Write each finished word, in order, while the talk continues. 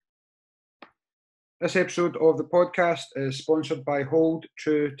This episode of the podcast is sponsored by Hold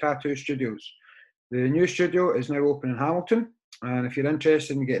True Tattoo Studios. The new studio is now open in Hamilton, and if you're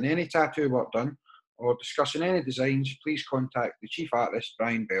interested in getting any tattoo work done or discussing any designs, please contact the chief artist,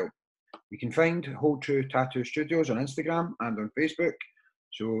 Brian Bell. You can find Hold True Tattoo Studios on Instagram and on Facebook,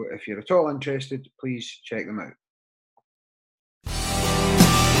 so if you're at all interested, please check them out.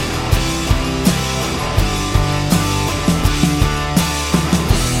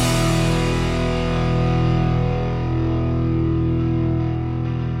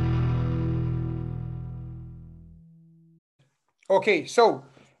 Okay, so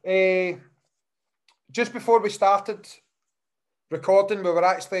just before we started recording, we were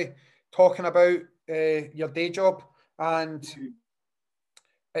actually talking about your day job, and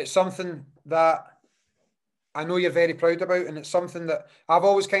it's something that I know you're very proud about, and it's something that I've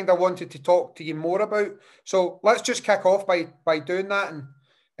always kind of wanted to talk to you more about. So let's just kick off by doing that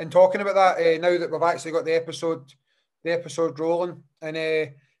and talking about that now that we've actually got the episode rolling.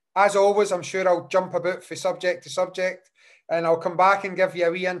 And as always, I'm sure I'll jump about from subject to subject, and I'll come back and give you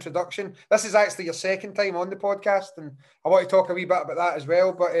a wee introduction. This is actually your second time on the podcast, and I want to talk a wee bit about that as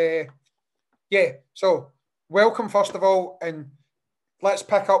well. But yeah, so welcome first of all, and let's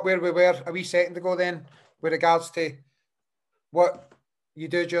pick up where we were a wee second ago then, with regards to what you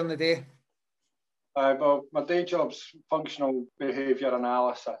do during the day. Well, my day job's functional behaviour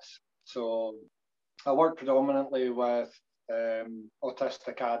analysis. So I work predominantly with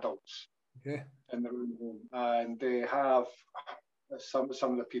autistic adults in the room home, and they have some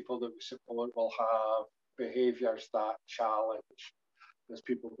of the people that we support will have behaviours that challenge as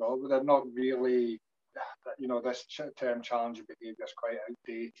people go. But they're not really, this term challenging behaviour is quite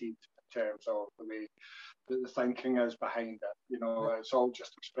outdated in terms of the way that the thinking is behind it. It's all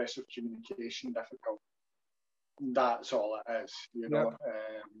just expressive communication difficult. That's all it is,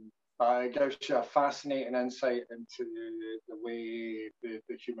 But it gives you a fascinating insight into the way the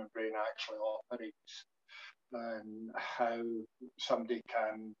human brain actually operates and how somebody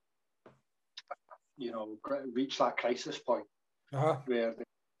can, reach that crisis point where they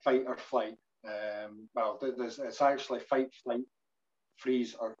fight or flight. It's actually fight, flight,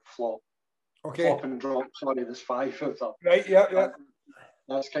 freeze, or flop. Okay. Flop and drop. Sorry, there's 5 of them. Right. Yeah.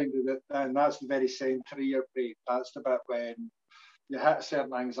 That's kind of and that's the very centre of your brain. That's the bit when you hit a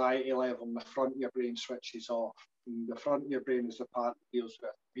certain anxiety level and the front of your brain switches off. And the front of your brain is the part that deals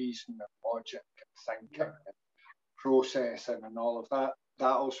with reason and logic and thinking and processing and all of that.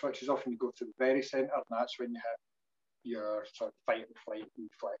 That all switches off and you go to the very centre, and that's when you hit your sort of fight and flight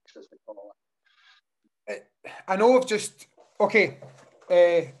reflex, as they call it. I know I've just... Okay,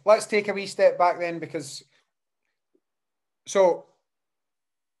 let's take a wee step back then, because... So,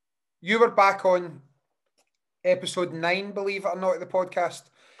 you were back on episode 9, believe it or not, of the podcast,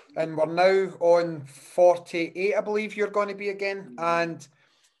 and we're now on 48, I believe you're going to be again. And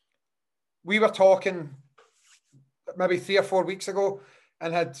we were talking maybe 3 or 4 weeks ago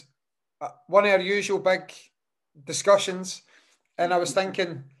and had one of our usual big discussions, and I was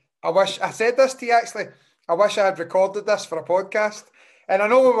thinking, I said this to you actually, I wish I had recorded this for a podcast. And I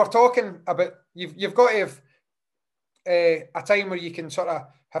know we were talking about, you've got to have a time where you can sort of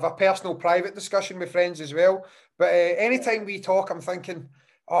have a personal private discussion with friends as well. But anytime we talk, I'm thinking,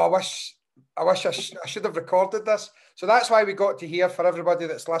 I wish I should have recorded this. So that's why we got to hear, for everybody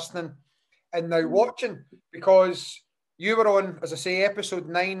that's listening and now watching, because you were on, as I say, episode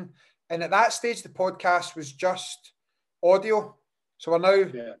 9, and at that stage the podcast was just audio. So we're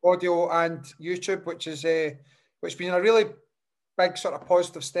now audio and YouTube, which has been a really big sort of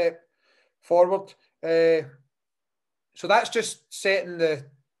positive step forward. So that's just setting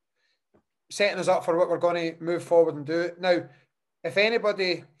us up for what we're going to move forward and do. Now, if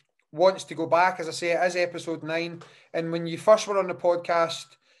anybody wants to go back, as I say, it is episode 9. And when you first were on the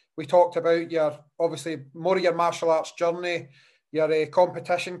podcast, we talked about obviously more of your martial arts journey, your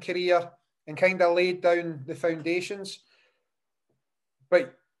competition career, and kind of laid down the foundations.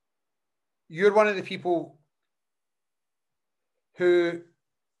 But you're one of the people who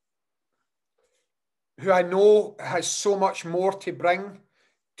I know has so much more to bring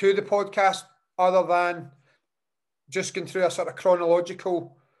to the podcast, other than just going through a sort of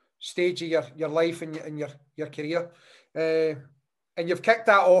chronological stage of your life and your career. And you've kicked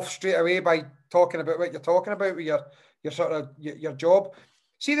that off straight away by talking about what you're talking about with your sort of your job.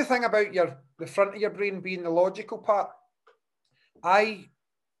 See, the thing about the front of your brain being the logical part, I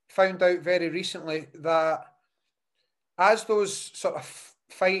found out very recently that as those sort of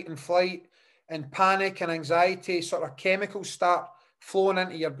fight and flight and panic and anxiety sort of chemicals start flowing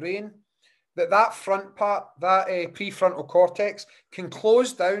into your brain, that front part, that prefrontal cortex, can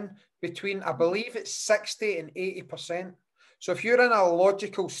close down between, I believe it's 60 and 80%. So if you're in a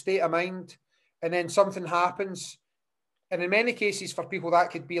logical state of mind and then something happens, and in many cases for people that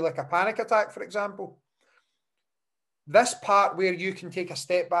could be like a panic attack, for example, this part where you can take a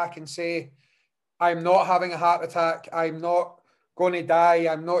step back and say, I'm not having a heart attack, I'm not going to die,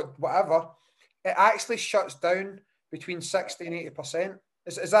 I'm not whatever, it actually shuts down between 60 and 80%.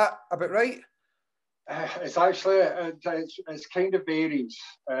 Is that about right? It's actually, it's kind of varies.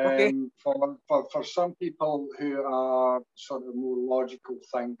 Okay. For some people who are sort of more logical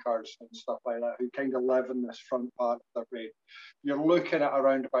thinkers and stuff like that, who kind of live in this front part of their brain, you're looking at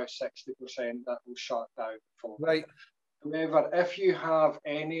around about 60% that will shut down for. Right. However, if you have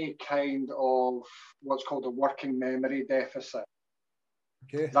any kind of what's called a working memory deficit,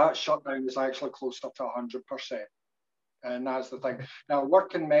 okay, that shutdown is actually closer to 100%. And that's the thing. Now,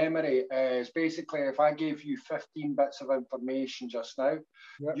 working memory is basically if I gave you 15 bits of information just now,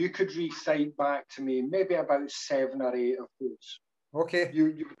 yep, you could recite back to me maybe about 7 or 8 of those. Okay.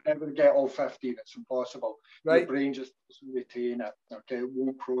 You never get all 15. It's impossible. Right. Your brain just doesn't retain it. Okay, it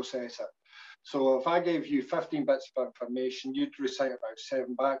won't process it. So if I gave you 15 bits of information, you'd recite about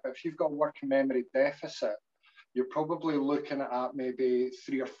 7 back. But if you've got a working memory deficit, you're probably looking at maybe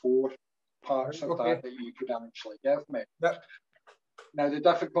 3 or 4 parts of that you could actually give me. Yep. Now the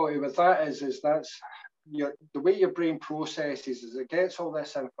difficulty with that is that's the way your brain processes is it gets all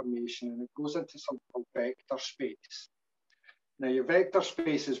this information and it goes into something called vector space. Now your vector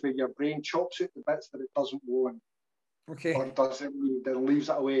space is where your brain chops out the bits that it doesn't want, or doesn't need, and leaves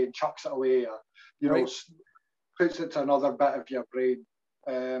it away and chucks it away, or know, puts it to another bit of your brain.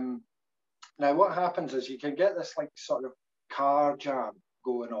 Now what happens is you can get this like sort of car jam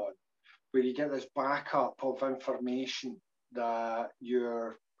going on, where you get this backup of information that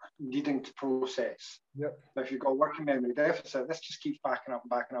you're needing to process. Yep. But if you've got a working memory deficit, this just keeps backing up and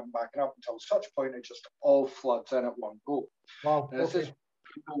backing up and backing up until such point it just all floods in at one go. Wow. Now, this is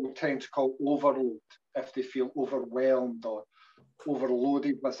people tend to call overload if they feel overwhelmed or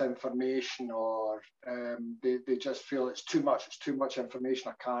overloaded with information, or they just feel it's too much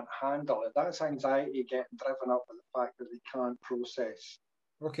information, I can't handle it. That's anxiety getting driven up by the fact that they can't process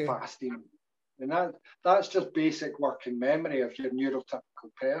fast enough. And that's just basic working memory of your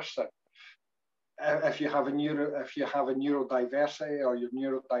neurotypical person. If you have a neurodiversity or you're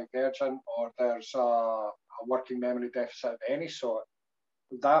neurodivergent, or there's a working memory deficit of any sort,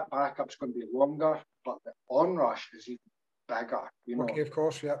 that backup's going to be longer, but the onrush is even bigger. You know. Okay, of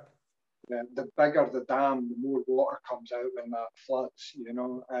course, yeah. The bigger the dam, the more water comes out when that floods. You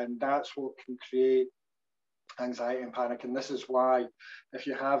know, and that's what can create anxiety and panic. And this is why, if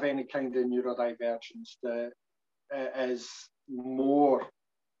you have any kind of neurodivergence, that is more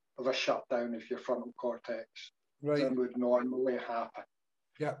of a shutdown of your frontal cortex than would normally happen.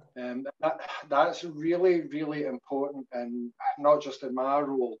 Yeah. And that's really, really important, and not just in my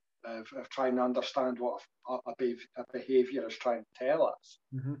role of trying to understand what a behaviour is trying to tell us,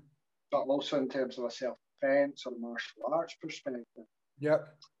 but also in terms of a self-defense or martial arts perspective. Yep.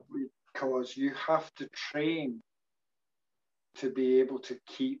 Because you have to train to be able to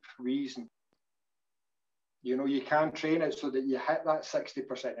keep reason. You know, you can train it so that you hit that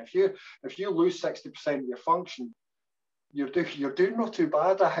 60%. If you lose 60% of your function, you're doing not too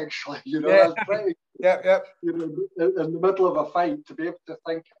bad, actually. You know, that's pretty. Yep. You know, in the middle of a fight, to be able to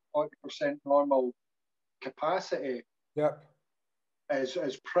think at 40% normal capacity,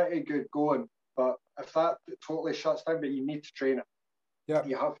 is pretty good going. But if that totally shuts down, but you need to train it. Yeah,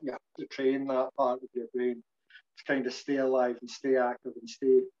 you have to train that part of your brain to kind of stay alive and stay active and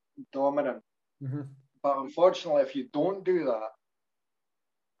stay dominant. But unfortunately, if you don't do that,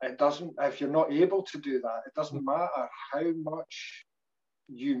 it doesn't. If you're not able to do that, it doesn't matter how much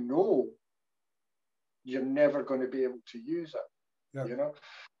you know. You're never going to be able to use it. You know,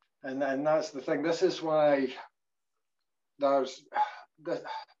 and that's the thing. This is why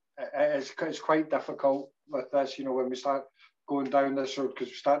it's quite difficult with this. You know, when we start going down this road, because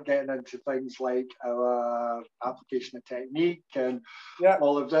we start getting into things like our application of technique and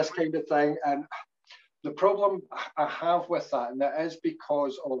all of this kind of thing. And the problem I have with that, and that is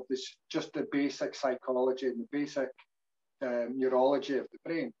because of this, just the basic psychology and the basic neurology of the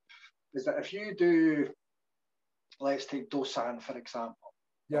brain, is that if you do, let's take Dosan for example,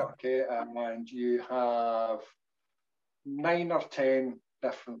 okay, and you have 9 or 10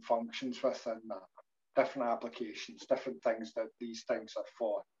 different functions within that, different applications, different things that these things are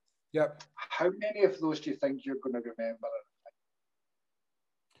for. How many of those do you think you're going to remember?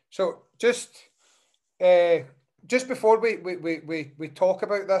 So just before we talk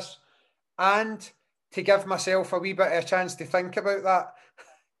about this, and to give myself a wee bit of a chance to think about that.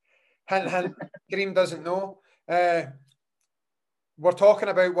 Hint, hint, Graham doesn't know. We're talking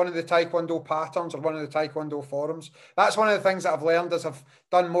about one of the Tae Kwon Do patterns or one of the Tae Kwon Do forums. That's one of the things that I've learned as I've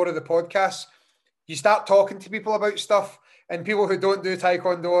done more of the podcasts. You start talking to people about stuff, and people who don't do Tae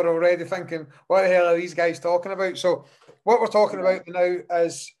Kwon Do are already thinking, what the hell are these guys talking about? So what we're talking about now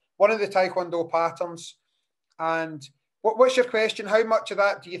is one of the Tae Kwon Do patterns. And what's your question? How much of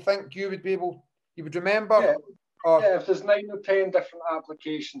that do you think you would remember? Yeah. If there's 9 or 10 different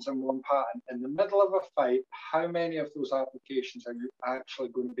applications in one pattern, in the middle of a fight, how many of those applications are you actually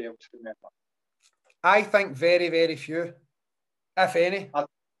going to be able to remember? I think very, very few, if any.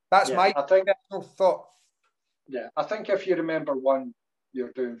 That's my personal thought. Yeah, I think if you remember one,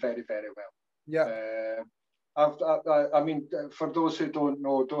 you're doing very, very well. Yeah. I mean, for those who don't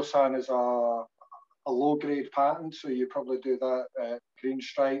know, Dosan is a low-grade pattern, so you probably do that green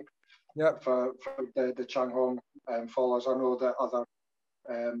stripe. Yep. For the Chang Hong followers. I know that other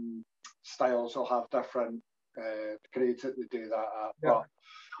styles will have different grades that they do that at. Yep.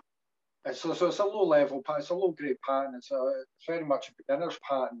 But so it's a low level pattern, it's a low grade pattern, it's very much a beginner's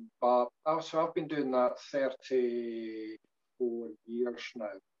pattern. But also I've been doing that 34 years now,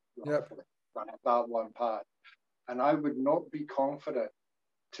 roughly, that one pattern. And I would not be confident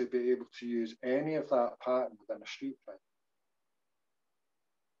to be able to use any of that pattern within a street fight.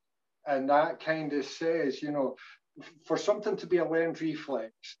 And that kind of says, you know, for something to be a learned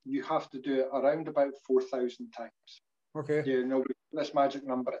reflex, you have to do it around about 4,000 times. Okay. You know, this magic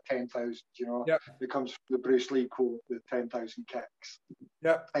number at 10,000, you know, it comes from the Bruce Lee quote, the 10,000 kicks.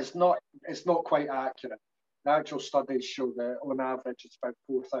 Yeah. It's not quite accurate. The actual studies show that on average it's about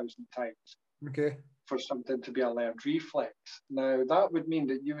 4,000 times. Okay. For something to be a learned reflex. Now, that would mean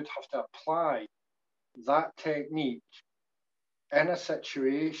that you would have to apply that technique in a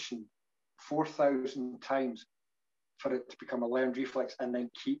situation 4,000 times for it to become a learned reflex, and then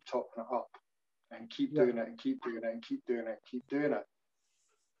keep topping it up and keep doing it and keep doing it and keep doing it and keep doing it.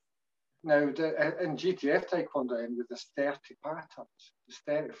 Now, in GTF Taekwondo, with there's 30 patterns, there's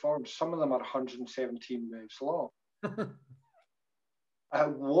 30 forms, some of them are 117 moves long.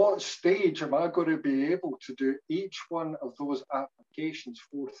 At what stage am I going to be able to do each one of those applications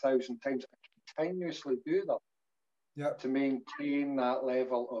 4,000 times and continuously do them? To maintain that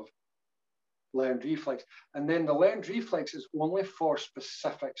level of learned reflex. And then the learned reflex is only for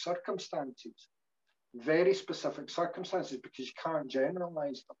specific circumstances, very specific circumstances, because you can't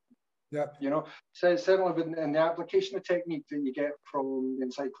generalize them. Yeah. You know, so certainly in the application of technique that you get from the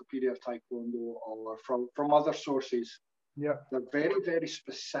Encyclopedia of Taekwondo or from other sources, they're very, very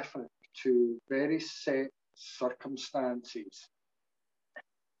specific to very set circumstances.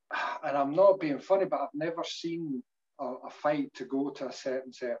 And I'm not being funny, but I've never seen a fight to go to a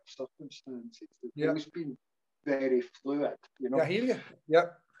certain set of circumstances. It's always been very fluid, you know. I hear you. Yeah.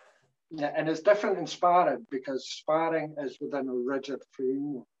 Yeah, and it's different in sparring because sparring is within a rigid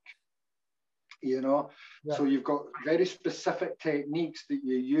framework, you know. So you've got very specific techniques that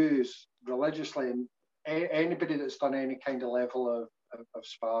you use religiously, and anybody that's done any kind of level of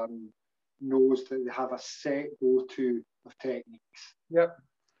sparring knows that they have a set go-to of techniques. Yep.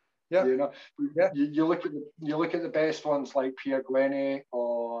 Yeah. You know, you look at the best ones like Pierre Guény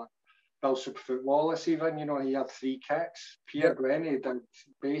or Bill Superfoot Wallace. Even, you know, he had 3 kicks. Pierre Guény did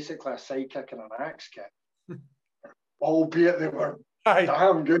basically a side kick and an axe kick, albeit they were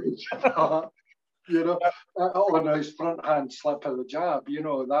damn good. You know, on his front hand slip of the jab. You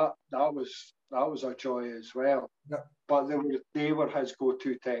know, that was a joy as well. Yeah. But they were his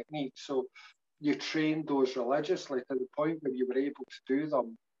go-to techniques. So you trained those religiously to the point where you were able to do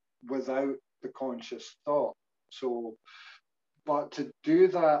them without the conscious thought. So, but to do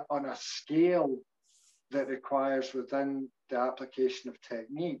that on a scale that requires within the application of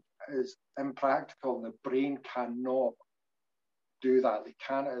technique is impractical, and the brain cannot do that. It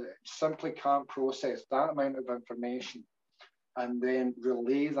simply can't process that amount of information and then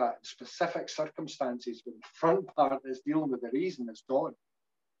relay that in specific circumstances when the front part is dealing with the reason is gone.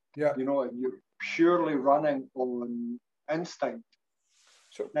 Yeah. You know, and you're purely running on instinct.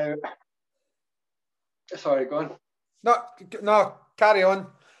 So now, sorry, go on. No, carry on.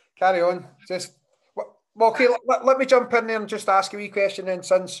 Just okay. Let me jump in there and just ask a wee question then.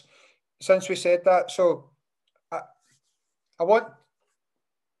 Since we said that, so I want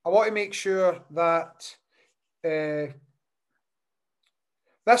to make sure that this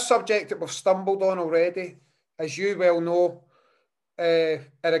subject that we've stumbled on already, as you well know, and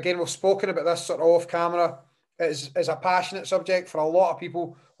again we've spoken about this sort of off camera, is a passionate subject for a lot of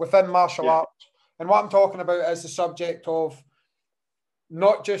people within martial arts. And what I'm talking about is the subject of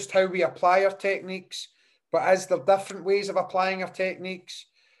not just how we apply our techniques, but is there different ways of applying our techniques?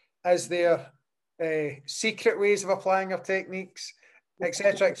 Is there secret ways of applying our techniques,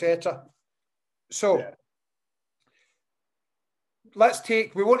 etc., etc.? So let's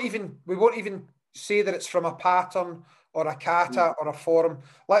take. We won't even say that it's from a pattern or a kata or a form.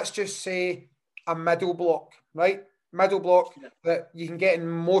 Let's just say a middle block, right? Middle block that you can get in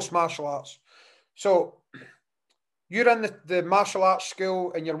most martial arts. So you're in the martial arts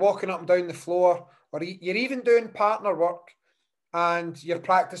school and you're walking up and down the floor, or you're even doing partner work, and you're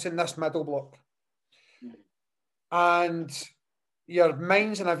practicing this middle block. And your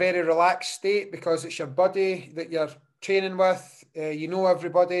mind's in a very relaxed state because it's your buddy that you're training with. You know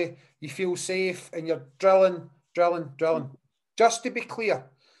everybody, you feel safe, and you're drilling. Just to be clear,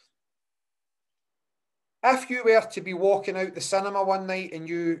 if you were to be walking out the cinema one night and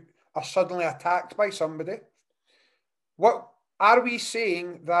you are suddenly attacked by somebody, what are we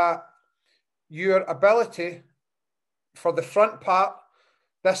saying that your ability for the front part,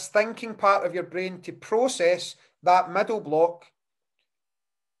 this thinking part of your brain to process that middle block,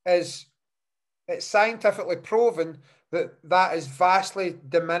 it's scientifically proven that is vastly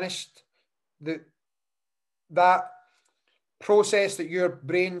diminished. That process that your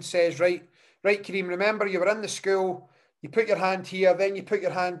brain says, right, Kareem, remember you were in the school, you put your hand here, then you put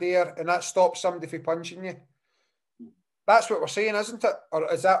your hand there, and that stops somebody from punching you. That's what we're saying, isn't it?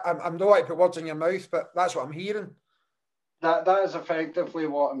 Or is that, I'm not like to put words in your mouth, but that's what I'm hearing. That is effectively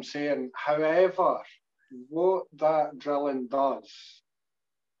what I'm saying. However, what that drilling does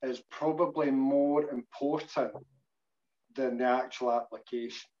is probably more important than the actual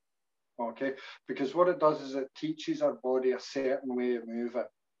application. Okay, because what it does is it teaches our body a certain way of moving.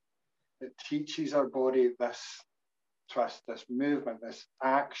 It teaches our body this twist, this movement, this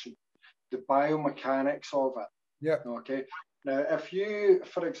action, the biomechanics of it. Yeah. Okay. Now, if you,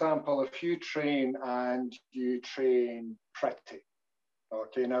 for example, if you train and you train pretty,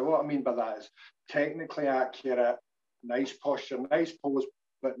 okay. Now, what I mean by that is technically accurate, nice posture, nice pose,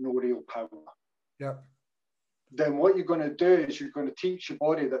 but no real power. Yeah. Then what you're going to do is you're going to teach your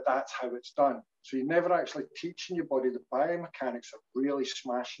body that that's how it's done. So you're never actually teaching your body the biomechanics of really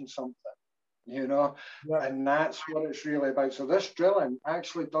smashing something, you know, and that's what it's really about. So this drilling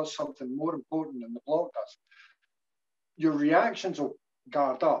actually does something more important than the block does. Your reactions will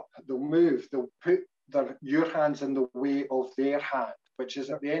guard up, they'll move, they'll put your hands in the way of their hand, which is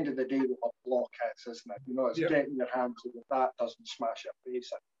at the end of the day what a block is, isn't it? You know, it's getting your hands so that doesn't smash your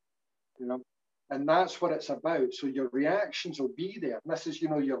face in, you know. And that's what it's about. So your reactions will be there. And this is, you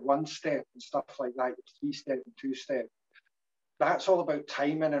know, your one step and stuff like that, your 3-step and 2-step. That's all about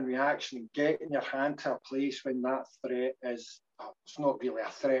timing and reaction and getting your hand to a place when that threat is, it's not really a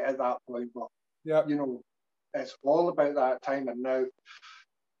threat at that point, but, you know, it's all about that timing. Now,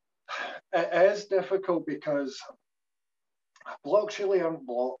 it is difficult because blocks really aren't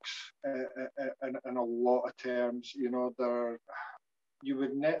blocks in a lot of terms. You know, you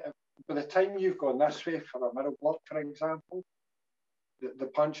would by the time you've gone this way for a middle block, for example, the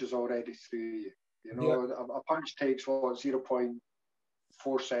punch is already through you. You know, a punch takes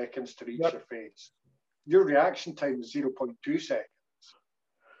 0.4 seconds to reach your face. Your reaction time is 0.2 seconds.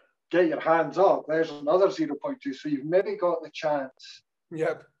 Get your hands up, there's another 0.2. So you've maybe got the chance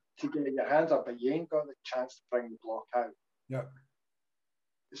to get your hands up, but you ain't got the chance to bring the block out.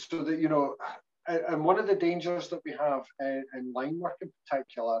 So that, you know, and one of the dangers that we have in line work in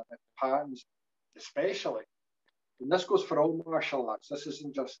particular, and patterns especially, and this goes for all martial arts, this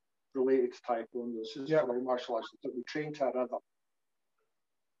isn't just related to Tae Kwon Do, this is for all martial arts, that we train to a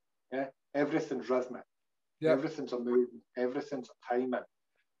rhythm. Everything's rhythmic, everything's a movement, everything's a timing.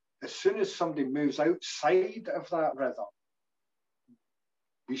 As soon as somebody moves outside of that rhythm,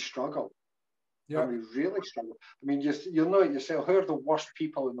 we struggle. And we really struggle. I mean, you'll know it yourself. Who are the worst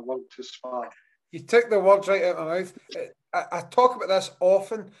people in the world to spar? You took the words right out of my mouth. I talk about this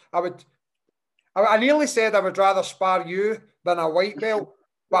often. I nearly said I would rather spar you than a white belt,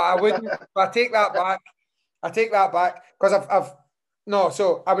 but I wouldn't. But I take that back. Because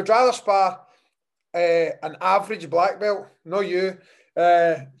so I would rather spar an average black belt, not you,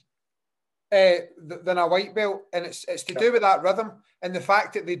 than a white belt, and it's to do with that rhythm and the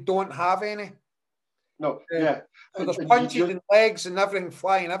fact that they don't have any. So there's punches and legs and everything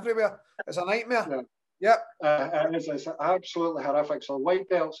flying everywhere. It's a nightmare. It's absolutely horrific. So white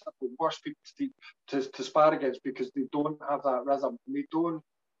belts are the worst people to spar against because they don't have that rhythm.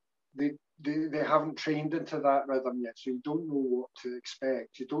 They haven't trained into that rhythm yet, so you don't know what to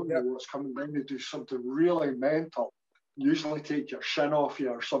expect. You don't know what's coming. Then they do something really mental. Usually take your shin off you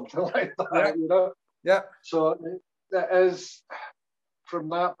or something like that. You know. So that is, from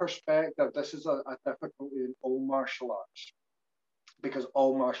that perspective, this is a difficulty in all martial arts, because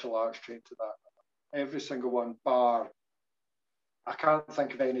all martial arts train to that. Every single one, bar, I can't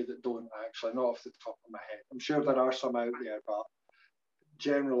think of any that don't, actually, not off the top of my head. I'm sure there are some out there, but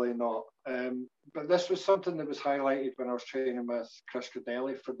generally not. But this was something that was highlighted when I was training with Chris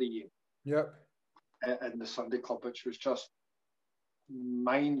Credelli for the year. Yep. In the Sunday Club, which was just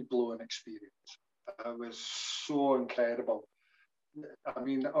mind-blowing experience. It was so incredible. I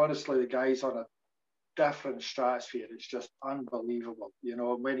mean, honestly, the guy's on a different stratosphere. It's just unbelievable. You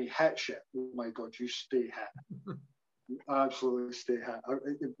know, when he hits you, oh my God, you stay hit. Absolutely stay hit.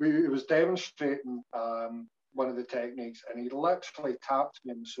 He was demonstrating one of the techniques, and he literally tapped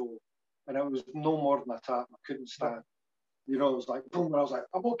me in the soul, and it was no more than a tap. I couldn't stand. You know, it was like boom, and I was like,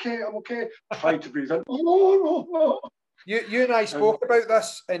 I'm okay. Tried to breathe in. Oh, no. You and I spoke about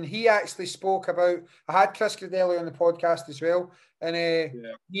this, and he actually spoke about. I had Chris Credelli on the podcast as well, and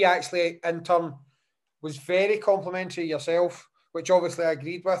he actually in turn was very complimentary of yourself, which obviously I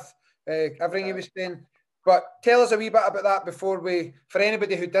agreed with everything he was saying. But tell us a wee bit about that before we, for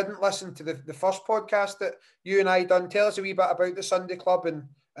anybody who didn't listen to the first podcast that you and I done, tell us a wee bit about the Sunday Club and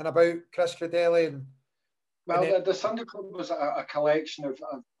about Chris Credelli. And well, the Sunday Club was a collection of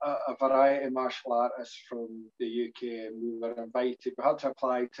a variety of martial artists from the UK, and we were invited. We had to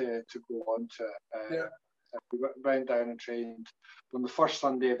apply to go on to it. We went down and trained on the first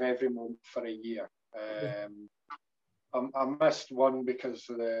Sunday of every month for a year. I missed one because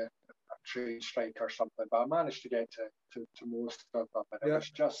of the train strike or something, but I managed to get to most of them, and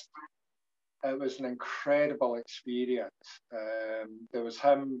it was an incredible experience. There was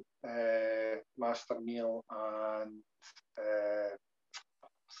him, Master Neil, and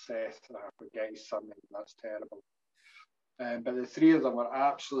Seth, and I forget his surname, that's terrible. But the three of them were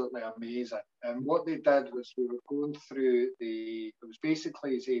absolutely amazing. And what they did was we were going through it was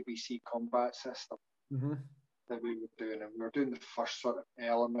basically his ABC combat system that we were doing, and we were doing the first sort of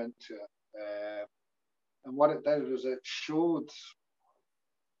element to it. And what it did was it showed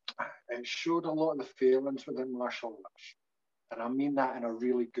a lot of the failings within martial arts, and I mean that in a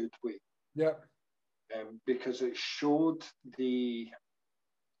really good way. Yeah. Because it showed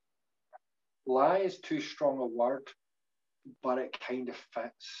lie is too strong a word, but it kind of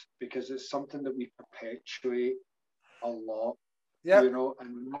fits because it's something that we perpetuate a lot. Yeah. You know,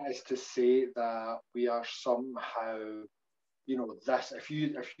 and that is to say that we are somehow, you know, this, if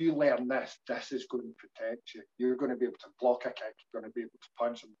you learn this is going to protect you. You're going to be able to block a kick, you're going to be able to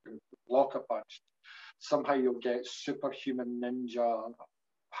punch, and you're going to block a punch. Somehow you'll get superhuman ninja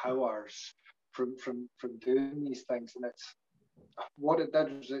powers from doing these things. And it's what it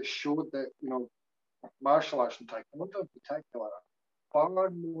did was it showed that, you know, martial arts and Tae Kwon Do in particular are far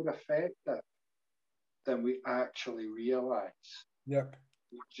more effective than we actually realise. Yep.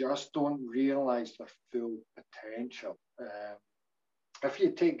 We just don't realise their full potential. If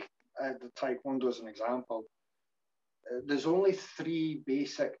you take the Tae Kwon Do as an example, there's only 3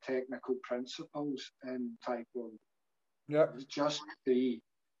 basic technical principles in Tae Kwon Do. Yep. There's just 3.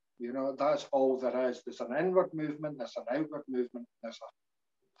 You know, that's all there is. There's an inward movement, there's an outward movement, there's a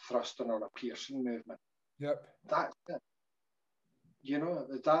thrusting or a piercing movement. Yep. That's it. You know,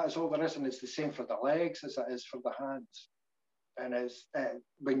 that is all there is, and it's the same for the legs as it is for the hands. And it's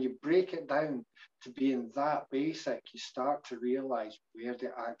when you break it down to being that basic, you start to realise where the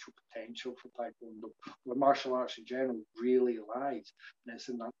actual potential for Tae Kwon Do, where martial arts in general really lies, and it's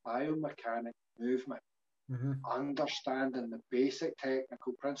in that biomechanic movement. Understanding the basic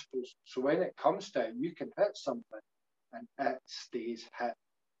technical principles, so when it comes to it, you can hit something and it stays hit.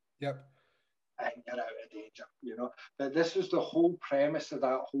 Yep. And you're out of danger, you know. But this was the whole premise of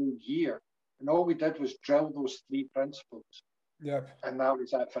that whole year, and all we did was drill those 3 principles. Yep. And that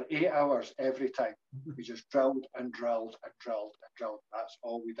was it for 8 hours every time. We just drilled and drilled and drilled and drilled. That's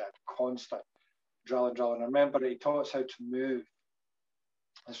all we did, constant drilling. I remember he taught us how to move.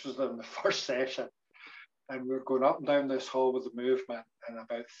 This was in the first session. And we were going up and down this hall with the movement, and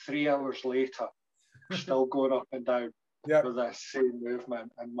about 3 hours later, we're still going up and down with that same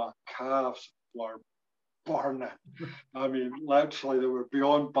movement, and my calves were burning. I mean, literally, they were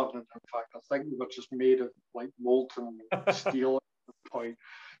beyond burning. In fact, I think they were just made of like molten steel at the point.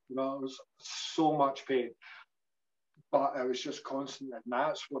 You know, it was so much pain, but it was just constant, and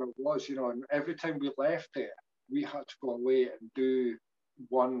that's what it was. You know, and every time we left it, we had to go away and do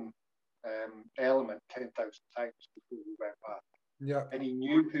one element 10,000 times before we went back. Yeah. And he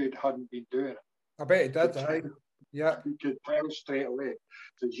knew who hadn't been doing it. I bet he did, right? Yeah. You could tell straight away.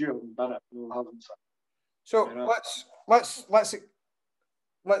 Says, you haven't done it, no, haven't, sir. So you know? let's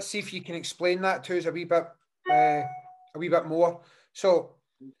see if you can explain that to us a wee bit more. So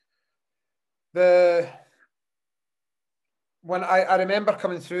when I remember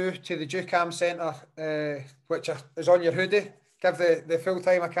coming through to the Ducam Centre, which is on your hoodie, give the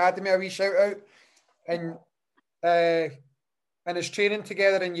full-time academy a wee shout out, and it's training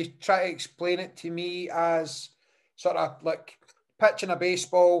together, and you try to explain it to me as sort of like pitching a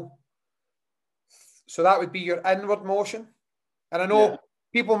baseball. So that would be your inward motion. And I know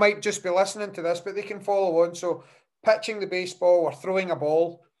people might just be listening to this, but they can follow on. So pitching the baseball or throwing a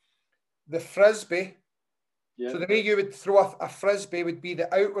ball, the frisbee. So the way you would throw a frisbee would be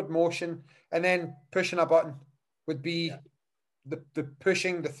the outward motion, and then pushing a button would be the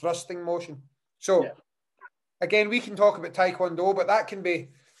pushing, the thrusting motion. So again, we can talk about Tae Kwon Do, but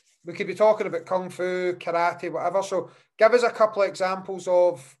we could be talking about Kung Fu, karate, whatever. So give us a couple of examples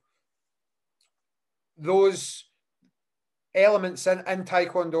of those elements in Tae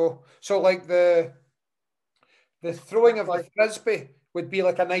Kwon Do. So like the throwing of the frisbee would be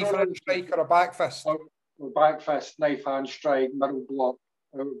like a knife hand strike or a back fist. Back fist, knife hand strike, middle block,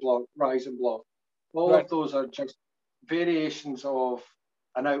 out block, rising block. All of those are just variations of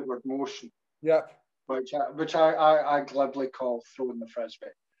an outward motion. Yeah. Which I glibly call throwing the frisbee.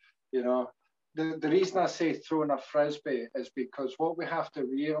 You know, the reason I say throwing a frisbee is because what we have to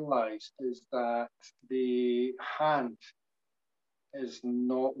realise is that the hand is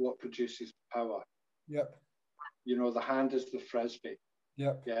not what produces power. Yep. You know, the hand is the frisbee.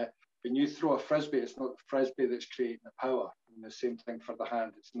 Yep. Yeah. When you throw a frisbee, it's not the frisbee that's creating the power. And the same thing for the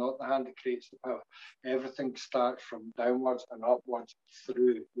hand. It's not the hand that creates the power. Everything starts from downwards and upwards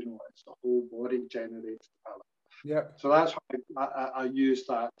through. You know, it's the whole body generates the power. Yeah. So that's why I use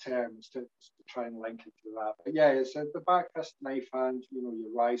that term to try and link it to that. But yeah, it's the back fist, knife hand, you know,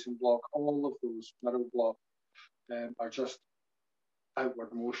 your rising block, all of those middle block are just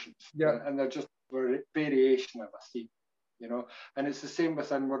outward motions. Yeah. And they're just variation of a theme, you know. And it's the same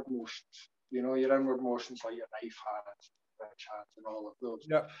with inward motions. You know, your inward motions like your knife hands, wrench hands, and all of those.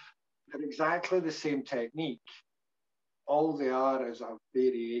 Yeah. They're exactly the same technique. All they are is a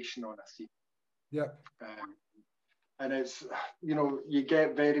variation on a theme. Yeah. And it's, you know, you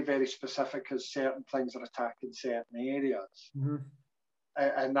get very, very specific as certain things are attacking certain areas. Mm-hmm.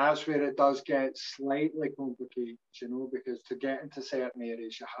 And that's where it does get slightly complicated, you know, because to get into certain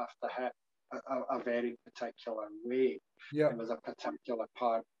areas, you have to hit a very particular way and with a particular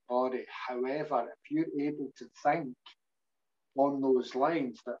part of the body. However, if you're able to think on those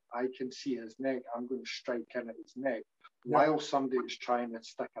lines that I can see his neck, I'm going to strike in at his neck, while somebody is trying to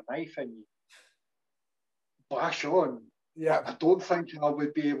stick a knife in you, bash on. Yeah. I don't think I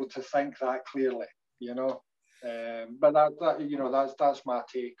would be able to think that clearly, you know. But that you know, that's my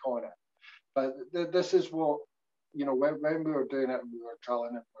take on it. But this is what, you know, when we were doing it, and we were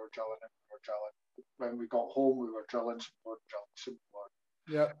drilling it, we were drilling it, we were drilling. When we got home, we were drilling some more, drilling some more.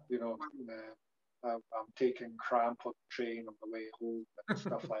 Yeah. You know, I'm taking cramp on the train on the way home and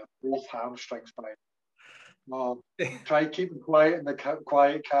stuff like that. Both hamstrings, but try keeping quiet in the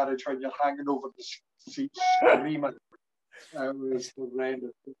quiet carriage when you're hanging over the seat screaming. It was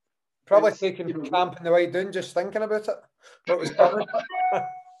horrendous. Probably taking camp in the way down, just thinking about it. What was coming?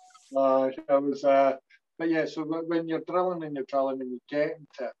 But yeah, so when you're drilling and you get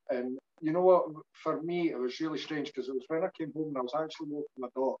into it, and you know what, for me, it was really strange because it was when I came home and I was actually walking my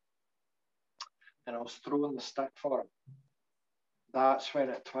dog and I was throwing the stick for him. That's when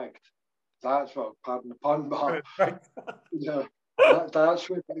it twigged. That's what, pardon the pun, but yeah, that's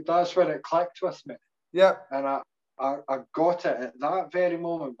when it clicked with me. Yeah. And I got it at that very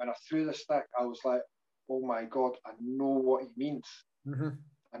moment when I threw the stick. I was like, oh my God, I know what he means. Mm-hmm.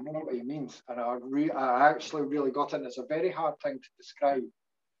 I know what he means. And I actually really got it. And it's a very hard thing to describe.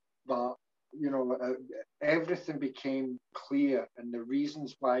 But, you know, everything became clear. And the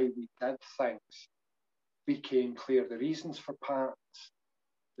reasons why we did things became clear. The reasons for patterns,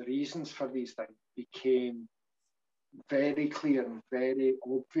 the reasons for these things became very clear and very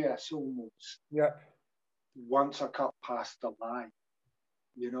obvious almost. Yeah. Once I got past the lie,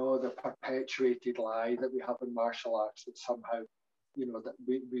 you know, the perpetuated lie that we have in martial arts that somehow, you know, that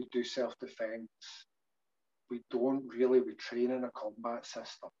we do self-defense. We don't really, we train in a combat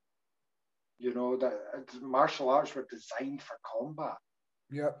system. You know, that martial arts were designed for combat.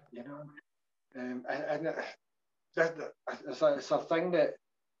 Yeah. You know, and it's a thing that,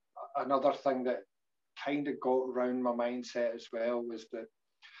 another thing that kind of got around my mindset as well was that,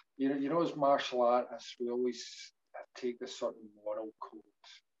 you know, as martial artists, we always take this sort of moral code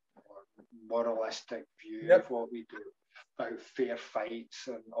or moralistic view of what we do, about fair fights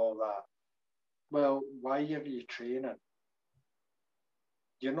and all that. Well, why are you training?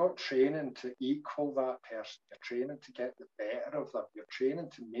 you're not training to equal that person. You're training to get the better of them. You're training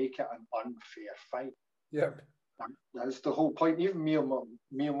to make it an unfair fight. Yep. That's the whole point. Even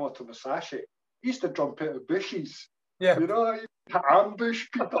Miyamoto Musashi, he used to jump out of bushes. Yeah. You know, he ambush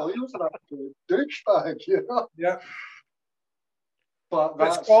people. He was an absolute douchebag, you know. Yeah. But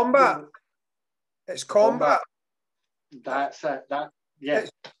it's combat. You know, it's combat. That's it. Yeah.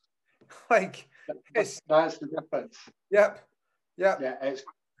 That's the difference. Yep. Yep. Yeah, it's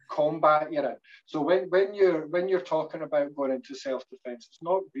combat you're in. So when you're talking about going into self-defense, it's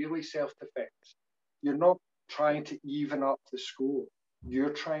not really self-defense. You're not trying to even up the score.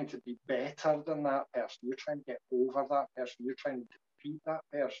 You're trying to be better than that person. You're trying to get over that person. You're trying to defeat that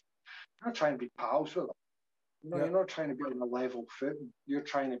person. You're not trying to be pals with them. You know, You're not trying to be on a level footing. You're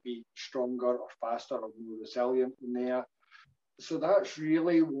trying to be stronger or faster or more resilient than they are. So that's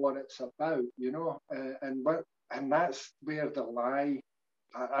really what it's about, you know. And that's where the lie,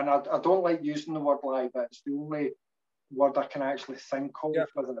 and I don't like using the word lie, but it's the only word I can actually think of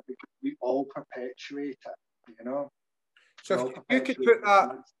within it, because we all perpetuate it, you know. So if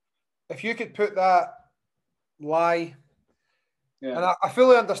you could put that lie, and I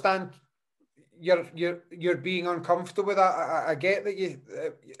fully understand you're being uncomfortable with that. I get that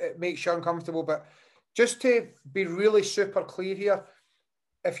it makes you uncomfortable, but just to be really super clear here,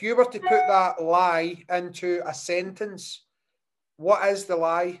 if you were to put that lie into a sentence, what is the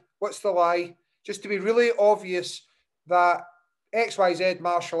lie? What's the lie? Just to be really obvious that XYZ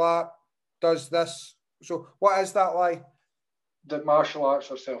martial art does this. So what is that lie? That martial arts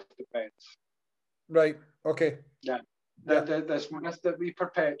are self-defense. Right. Okay. Yeah. This myth that we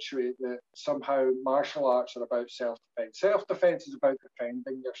perpetuate, that somehow martial arts are about self-defense. Self-defense is about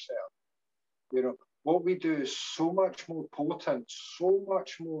defending yourself. You know, what we do is so much more potent, so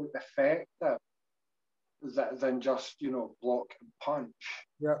much more effective than just, you know, block and punch.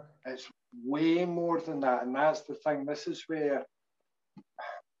 Yeah. It's way more than that. And that's the thing. This is where,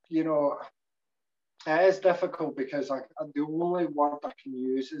 you know, it is difficult, because the only word I can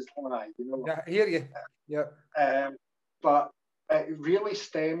use is lie, you know. Yeah, I hear you. Yeah. But it really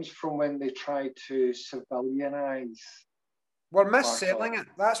stems from when they try to civilianize. We're mis-selling it.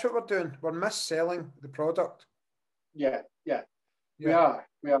 That's what we're doing. We're mis-selling the product. Yeah. We are.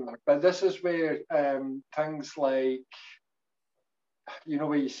 But this is where things like, you know,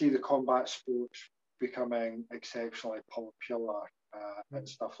 where you see the combat sports becoming exceptionally popular and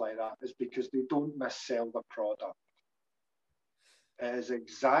stuff like that, is because they don't mis-sell the product. It is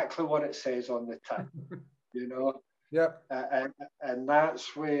exactly what it says on the tin, you know. Yeah. And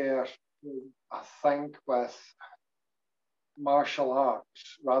that's where I think with martial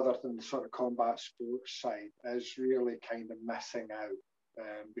arts, rather than the sort of combat sports side, is really kind of missing out,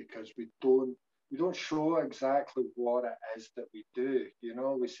 because we don't show exactly what it is that we do. You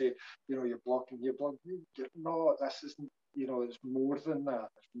know, we say, you know, you're blocking. No, this isn't. You know, it's more than that.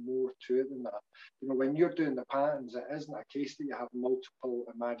 There's more to it than that. You know, when you're doing the patterns, it isn't a case that you have multiple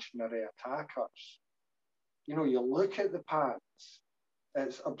imaginary attackers. You know, you look at the patterns,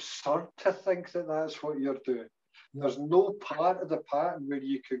 it's absurd to think that that's what you're doing. Yeah. There's no part of the pattern where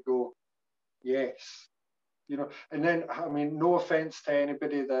you could go, yes. You know, and then, I mean, no offense to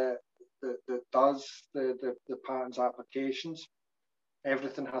anybody that does the patterns applications.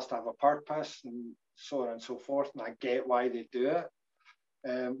 Everything has to have a purpose and so on and so forth, and I get why they do it.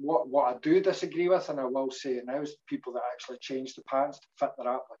 What I do disagree with, and I will say it now, is the people that actually change the patterns to fit their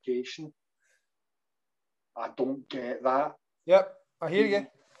application. I don't get that. Yep, I hear you.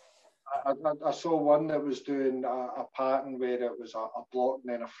 I saw one that was doing a pattern where it was a block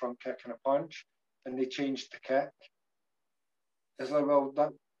and then a front kick and a punch, and they changed the kick. It's like, well,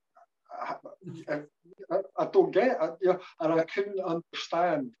 that I don't get it, you know, and I couldn't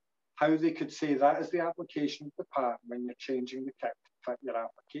understand how they could say that is the application of the pattern when you're changing the kick to fit your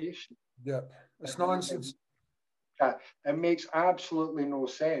application. Yeah, it's nonsense. It makes absolutely no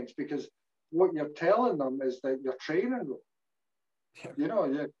sense, because what you're telling them is that you're training them. Yeah. You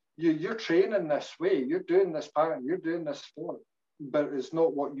know, you're training this way, you're doing this pattern, you're doing this form, but it's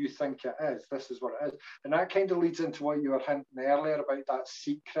not what you think it is. This is what it is. And that kind of leads into what you were hinting earlier about that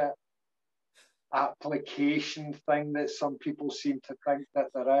secret application thing that some people seem to think that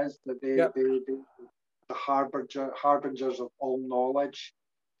there is, that they the harbingers of all knowledge,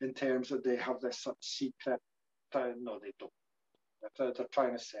 in terms of they have this sort of secret. No, they don't. They're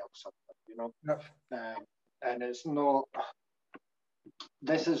trying to sell something, you know. Yep. And it's not.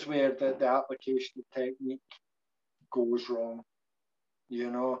 This is where the application technique goes wrong, you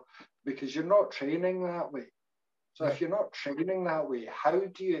know, because you're not training that way. So if you're not training that way, how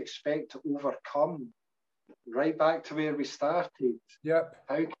do you expect to overcome right back to where we started. Yep.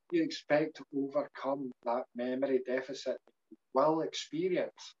 How can you expect to overcome that memory deficit you will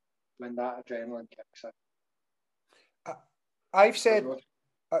experience when that adrenaline kicks in? I've said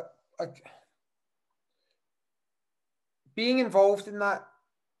being involved in that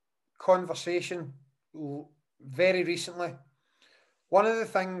conversation very recently, one of the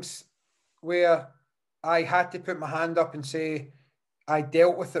things where I had to put my hand up and say I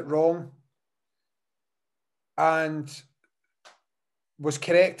dealt with it wrong and was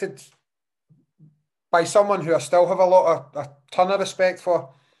corrected by someone who I still have a ton of respect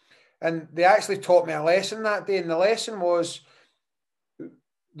for. And they actually taught me a lesson that day. And the lesson was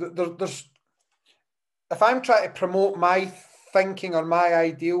there's if I'm trying to promote my thinking or my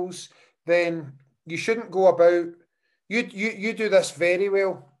ideals, then you shouldn't go about you do this very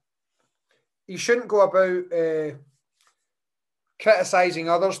well. You shouldn't go about criticizing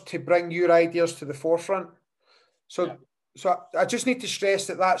others to bring your ideas to the forefront. So I just need to stress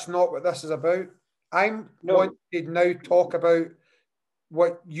that that's not what this is about. I'm wanting to now talk about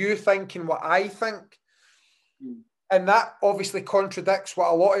what you think and what I think. And that obviously contradicts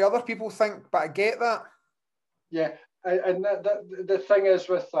what a lot of other people think, but I get that. Yeah, and the thing is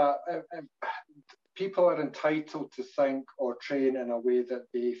with that, people are entitled to think or train in a way that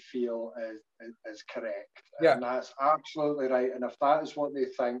they feel is correct. Yeah. And that's absolutely right. And if that is what they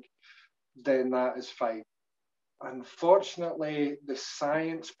think, then that is fine. Unfortunately, the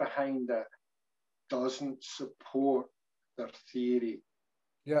science behind it doesn't support their theory.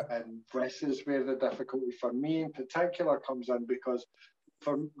 Yeah. And this is where the difficulty for me in particular comes in, because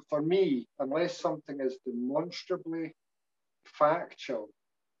for me, unless something is demonstrably factual,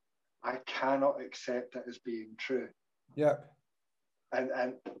 I cannot accept it as being true. Yeah.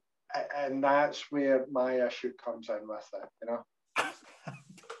 And that's where my issue comes in with it, you know.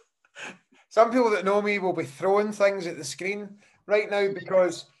 Some people that know me will be throwing things at the screen right now,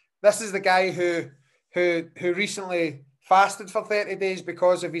 because this is the guy who recently fasted for 30 days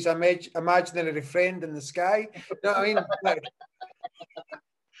because of his imaginary friend in the sky. You know what I mean?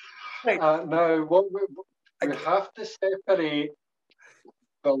 No, what we have to separate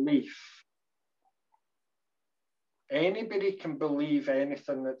belief. Anybody can believe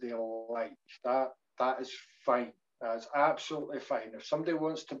anything that they like. That is fine. That's absolutely fine. If somebody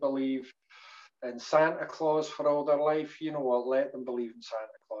wants to believe in Santa Claus for all their life, you know what, let them believe in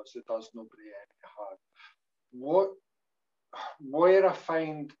Santa Claus. It does nobody any harm. Where I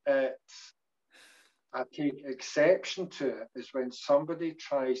find it, I take exception to it, is when somebody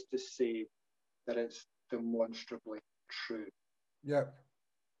tries to say that it's demonstrably true. Yeah.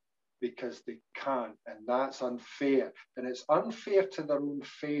 Because they can't, and that's unfair. And it's unfair to their own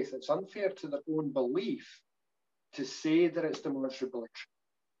faith. It's unfair to their own belief to say that it's demonstrably true.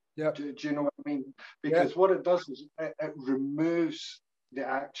 Yeah. Do you know what I mean? Because what it does is it removes the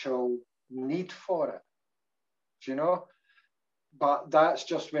actual need for it. Do you know? But that's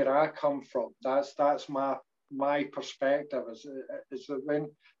just where I come from. That's my perspective is that when,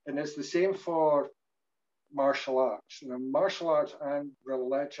 and it's the same for martial arts. You know, martial arts and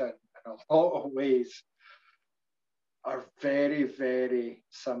religion in a lot of ways are very, very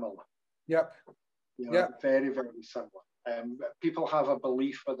similar. Yep. You know, very, very similar. People have a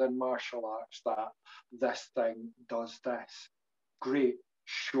belief within martial arts that this thing does this. Great,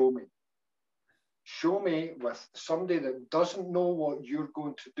 show me. Show me with somebody that doesn't know what you're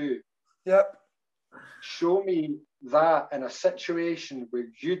going to do. Yep. Show me that in a situation where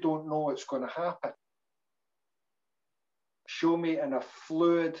you don't know what's going to happen. Show me in a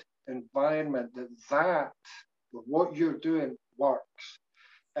fluid environment that what you're doing works.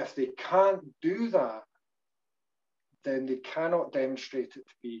 If they can't do that, then they cannot demonstrate it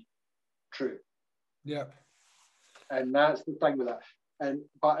to be true. Yep. And that's the thing with that.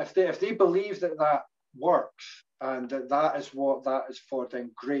 But if they believe that works and that is what that is for,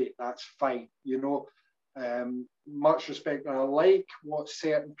 then great, that's fine. You know, much respect. And I like what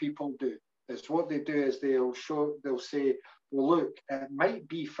certain people do. Is what they do is they'll say, well, look, it might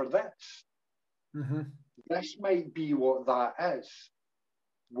be for this. Mm-hmm. This might be what that is.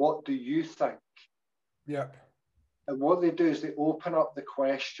 What do you think? Yep. And what they do is they open up the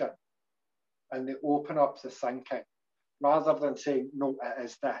question and they open up the thinking, rather than saying, no, it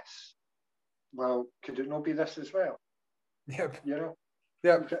is this. Well, could it not be this as well? Yep. You know?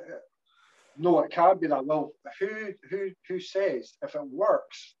 Yep. No, it can't be that. Well, who says if it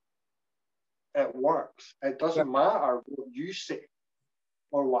works, it works. It doesn't matter what you say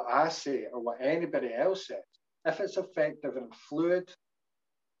or what I say or what anybody else says. If it's effective in a fluid,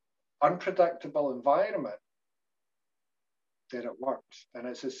 unpredictable environment, then it works. And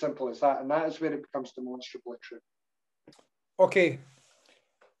it's as simple as that. And that is where it becomes demonstrably true. Okay.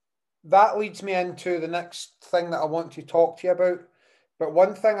 That leads me into the next thing that I want to talk to you about. But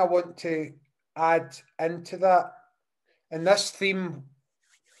one thing I want to add into that, and this theme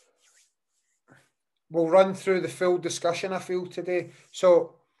will run through the full discussion, I feel, today.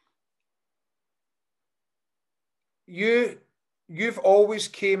 So you've always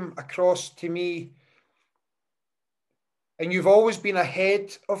came across to me, and you've always been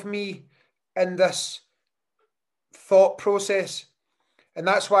ahead of me in this thought process. And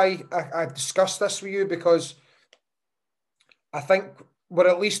that's why I discussed this with you, because I think we're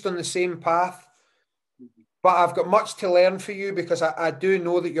at least on the same path. But I've got much to learn for you, because I do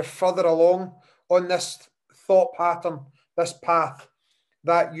know that you're further along on this thought pattern, this path,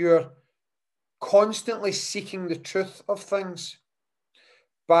 that you're constantly seeking the truth of things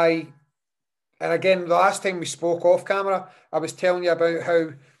by, and again, the last time we spoke off camera, I was telling you about how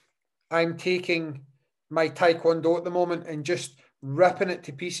I'm taking my Tae Kwon Do at the moment and just ripping it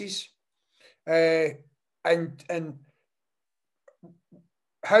to pieces. And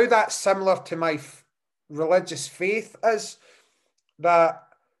how that's similar to my religious faith is that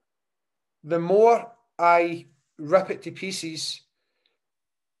the more I rip it to pieces,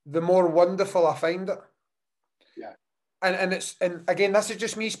 the more wonderful I find it. Yeah. And again, this is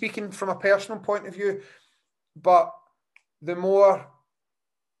just me speaking from a personal point of view, but the more,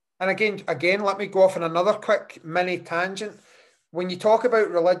 and again, let me go off on another quick mini tangent. When you talk about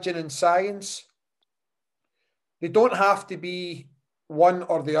religion and science, they don't have to be one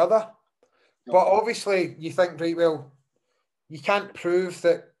or the other. No. But obviously you think, right, well, you can't prove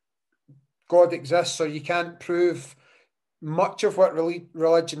that God exists, or you can't prove much of what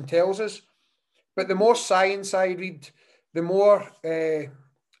religion tells us. But the more science I read, the more,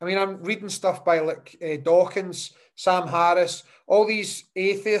 I'm reading stuff by like Dawkins, Sam Harris, all these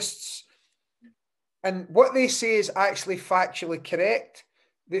atheists, and what they say is actually factually correct.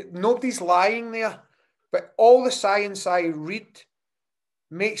 Nobody's lying there, but all the science I read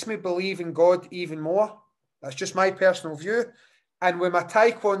makes me believe in God even more. That's just my personal view. And with my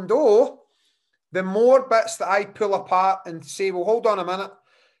Tae Kwon Do, the more bits that I pull apart and say, well, hold on a minute,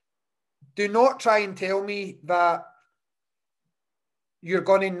 do not try and tell me that you're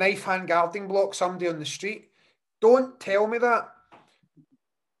going to knife hand guarding block somebody on the street. Don't tell me that.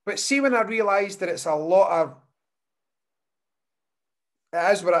 But see, when I realise that it's a lot of,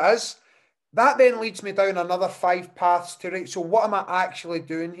 it is what it is, that then leads me down another 5 paths to, right, so what am I actually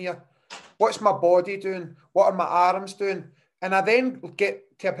doing here? What's my body doing? What are my arms doing? And I then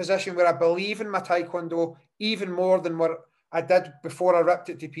get to a position where I believe in my Tae Kwon Do even more than what I did before I ripped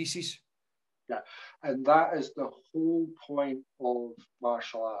it to pieces. Yeah, and that is the whole point of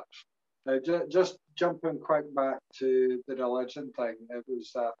martial arts. Now, just jumping quick back to the religion thing, it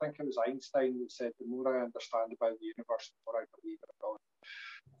was, I think it was Einstein that said, the more I understand about the universe, the more I believe in God.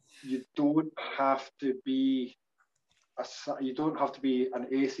 You don't have to be an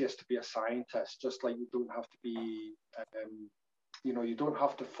atheist to be a scientist, just like you don't have to be, you don't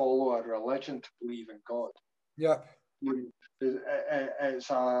have to follow a religion to believe in God. Yeah. It's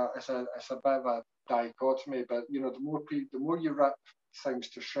a bit of a dichotomy, but the more you rip things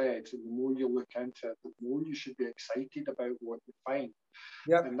to shreds and the more you look into it, the more you should be excited about what you find.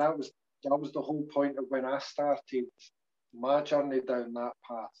 Yeah. And that was the whole point of when I started my journey down that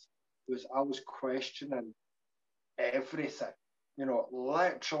path. Was I was questioning everything,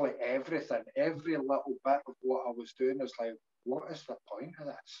 literally everything, every little bit of what I was doing. Is like, what is the point of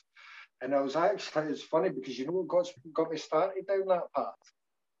this? And I was actually, it's funny because you know what got me started down that path?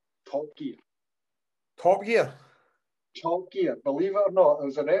 Top Gear. Top Gear? Top Gear, believe it or not, there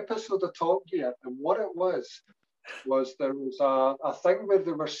was an episode of Top Gear, and what it was there was a thing where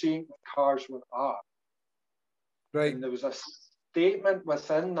they were saying cars with art. Right. And there was a statement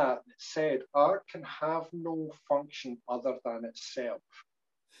within that said art can have no function other than itself.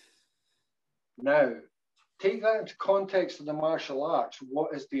 Now, take that into context of the martial arts.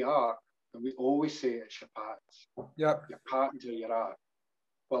 What is the art? And we always say it's your patterns. Yep. Your patterns are your art.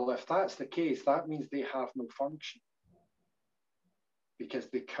 Well, if that's the case, that means they have no function. Because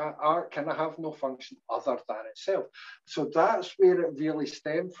art can have no function other than itself. So that's where it really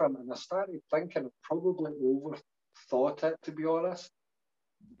stemmed from. And I started thinking, I probably overthought it, to be honest.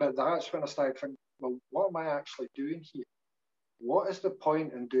 But that's when I started thinking, well, what am I actually doing here? What is the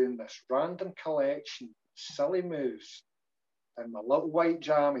point in doing this random collection, silly moves, and my little white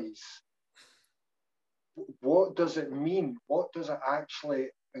jammies? What does it mean? What does it actually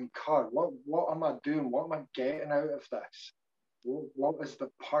incur? What am I doing? What am I getting out of this? what is the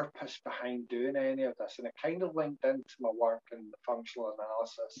purpose behind doing any of this? And it kind of linked into my work in the functional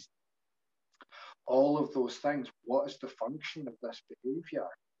analysis. All of those things. What is the function of this behavior?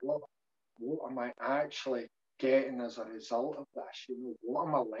 What am I actually getting as a result of this? What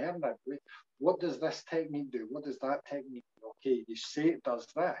am I learning? What does this technique do? What does that technique do? Okay, you say it does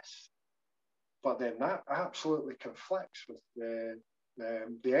this, but then that absolutely conflicts with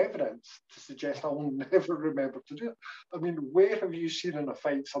the evidence to suggest I will never remember to do it. I mean, where have you seen in a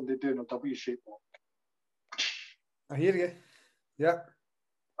fight somebody doing a W-shaped walk? I hear you. Yeah.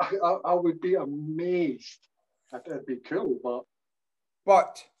 I would be amazed. It'd be cool,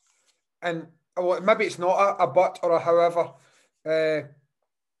 but and well, maybe it's not a but or a however.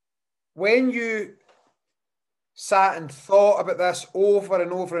 When you sat and thought about this over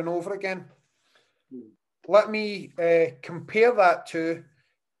and over and over again, let me compare that to.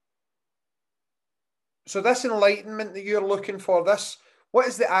 So this enlightenment that you're looking for, what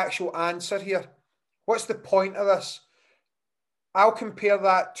is the actual answer here? What's the point of this? I'll compare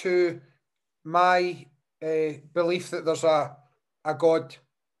that to my belief that there's a God.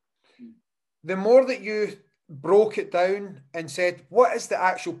 The more that you broke it down and said, what is the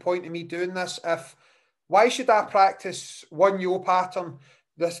actual point of me doing this? Why should I practice one yo pattern,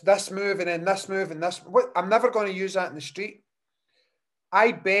 this move and then this move and this? I'm never going to use that in the street.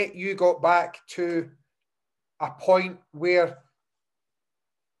 I bet you got back to a point where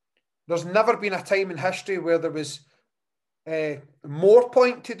there's never been a time in history where there was more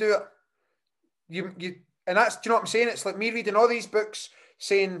point to do it. And that's, do you know what I'm saying? It's like me reading all these books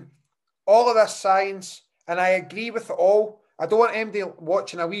saying all of this science, and I agree with it all. I don't want anybody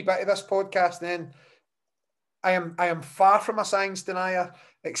watching a wee bit of this podcast and then I am far from a science denier,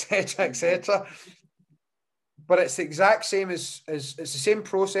 etc., etc. But it's the exact same as it's the same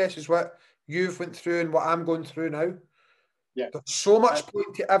process as what you've went through and what I'm going through now. Yeah. There's so much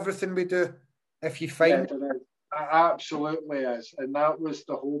point to everything we do if you find it absolutely is. And that was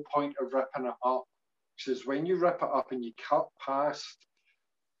the whole point of ripping it up. Because when you rip it up and you cut past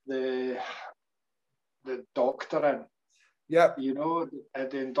the doctrine, yeah, the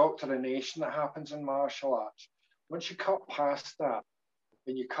indoctrination that happens in martial arts, once you cut past that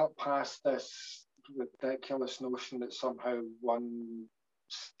and you cut past this ridiculous notion that somehow one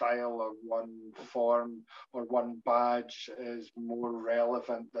style or one form or one badge is more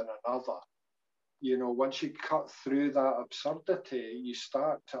relevant than another, once you cut through that absurdity, you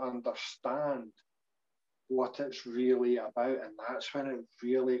start to understand what it's really about, and that's when it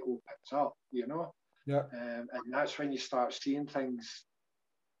really opens up, Yeah. And that's when you start seeing things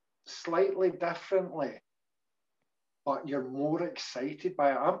slightly differently, but you're more excited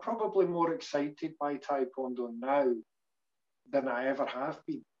by it. I'm probably more excited by Tae Kwon Do now than I ever have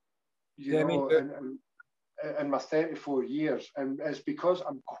been, in my 34 years. And it's because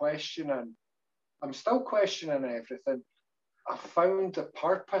I'm still questioning everything. I found the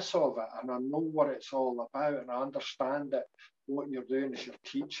purpose of it and I know what it's all about, and I understand that what you're doing is you're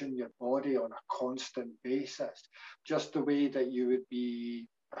teaching your body on a constant basis, just the way that you would be.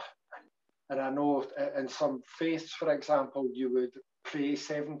 And I know in some faiths, for example, you would pray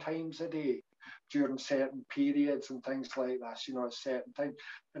 7 times a day during certain periods and things like this, at certain times.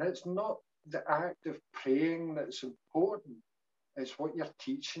 And it's not the act of praying that's important. It's what you're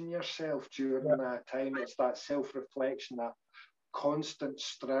teaching yourself during that time. It's that self-reflection, that constant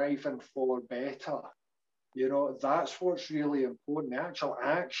striving for better. That's what's really important. The actual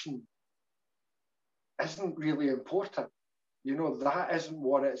action isn't really important. That isn't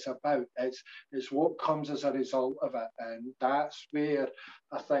what it's about. It's what comes as a result of it. And that's where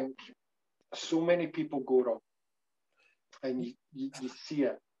I think so many people go wrong. And you see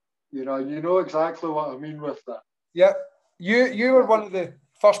it. You know exactly what I mean with that. Yeah. You were one of the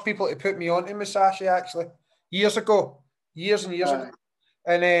first people to put me onto Musashi, actually, years ago. Years and years ago.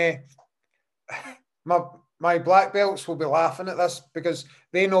 And my black belts will be laughing at this because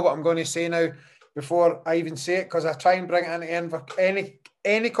they know what I'm going to say now before I even say it, because I try and bring it into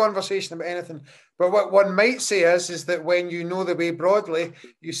any conversation about anything. But what one might say is that when you know the way broadly,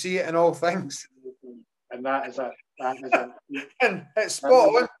 you see it in all things. And that is it. And it's spot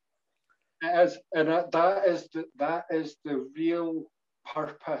on. It is, and that is the real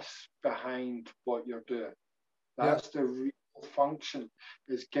purpose behind what you're doing. That's the real function,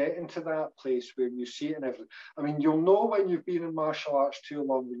 is getting to that place where you see it in everything. I mean, you'll know when you've been in martial arts too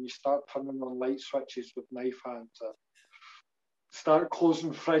long when you start turning on light switches with knife hands, start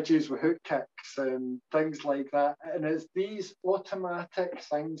closing fridges with hook kicks and things like that. And it's these automatic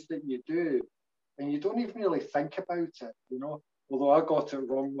things that you do, and you don't even really think about it, Although I got it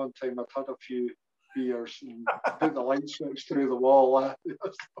wrong one time. I've had a few beers and put the light switch through the wall. I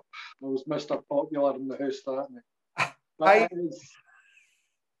was Mr. Popular in the house that night.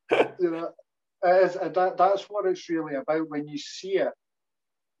 But you know, that's what it's really about when you see it,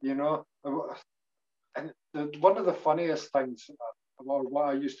 you know. And one of the funniest things, or what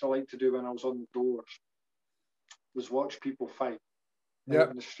I used to like to do when I was on the doors, was watch people fight out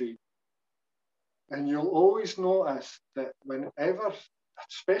in the street. And you'll always notice that whenever,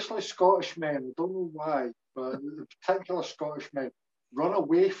 especially Scottish men, I don't know why, but in particular Scottish men, run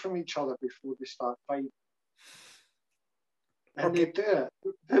away from each other before they start fighting. And they do it.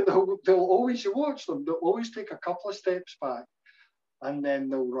 They'll always, you watch them, they'll always take a couple of steps back and then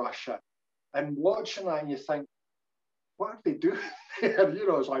they'll rush it. And watching that, and you think, what are they doing there? You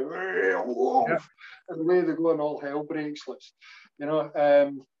know, it's like, woof, and the way they go and all hell breaks loose, you know.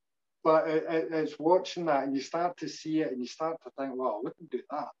 But it's watching that, and you start to see it, and you start to think, well, I wouldn't do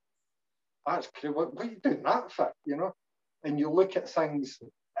that. That's crazy. What are you doing that for, you know? And you look at things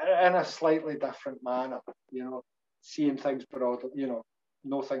in a slightly different manner, you know, seeing things broadly, you know,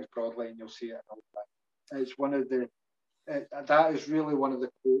 know things broadly, and you'll see it in all that. It's one of the, that is really one of the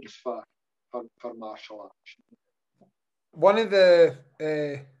quotes for martial arts. One of the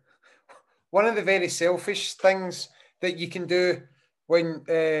very selfish things that you can do when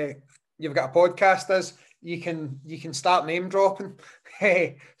you've got a podcast is you can start name dropping.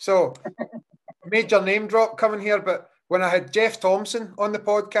 So major name drop coming here, but when I had Jeff Thompson on the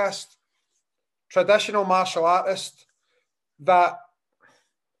podcast, traditional martial artist, that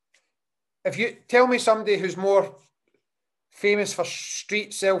if you tell me somebody who's more famous for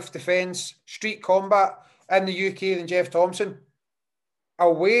street self-defense, street combat in the UK than Jeff Thompson,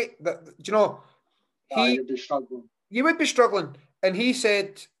 I'll wait. That, do you know, you'd be struggling. You would be struggling. And he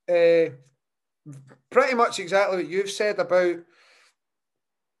said pretty much exactly what you've said about,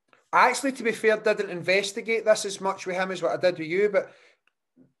 I actually, to be fair, didn't investigate this as much with him as what I did with you, but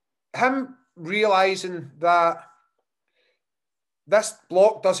him realising that this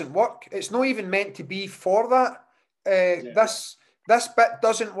block doesn't work. It's not even meant to be for that. This bit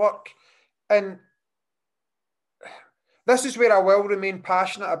doesn't work. And this is where I will remain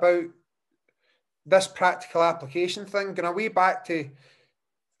passionate about this practical application thing. Going way back to,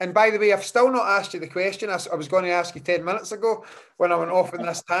 and by the way, I've still not asked you the question I was going to ask you 10 minutes ago when I went off on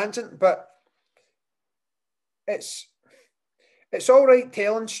this tangent, but it's all right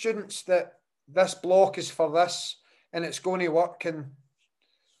telling students that this block is for this and it's going to work, and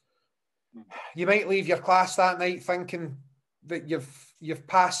you might leave your class that night thinking that you've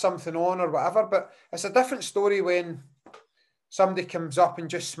passed something on or whatever, but it's a different story when somebody comes up and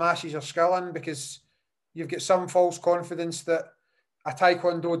just smashes your skull in because you've got some false confidence that a Tae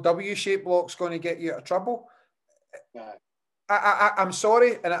Kwon Do W-shaped block's going to get you out of trouble. Yeah. I'm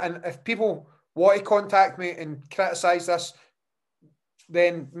sorry, and if people want to contact me and criticise this,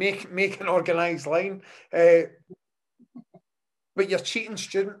 then make an organised line. But you're cheating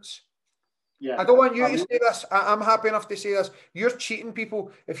students. Yeah. I don't want you to say this. I'm happy enough to say this. You're cheating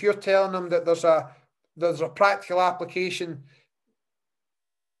people if you're telling them that there's a practical application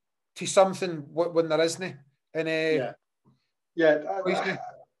to something when there isn't. And and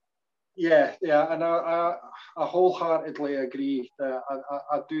I wholeheartedly agree that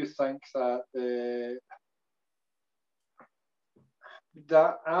I do think that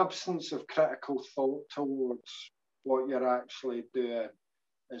the absence of critical thought towards what you're actually doing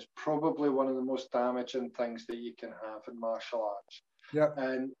is probably one of the most damaging things that you can have in martial arts. Yeah.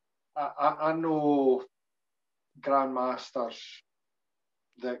 And I know grandmasters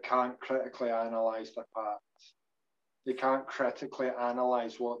that can't critically analyse their paths. They can't critically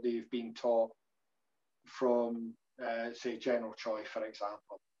analyse what they've been taught from, say, General Choi, for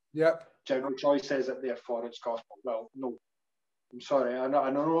example. Yep. General Choi says it, therefore it's gospel. Well, no. I'm sorry. I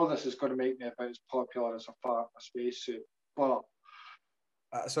know this is going to make me about as popular as a fart in a spacesuit, but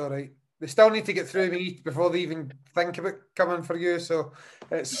that's all right. They still need to get through me before they even think about coming for you. So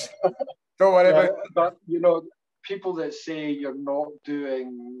it's don't worry about it. But you know, people that say you're not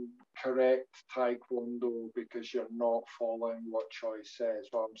doing correct Tae Kwon Do because you're not following what Choi says.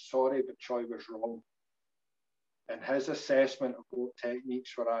 Well, I'm sorry, but Choi was wrong. And his assessment of what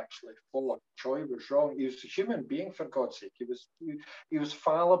techniques were actually followed, Choi was wrong. He was a human being, for God's sake. He was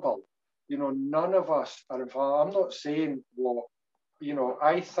fallible. You know, none of us are infallible. I'm not saying what, you know,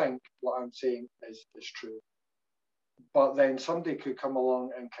 I think what I'm saying is true. But then somebody could come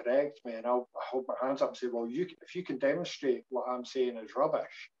along and correct me, and I'll hold my hands up and say, well, if you can demonstrate what I'm saying is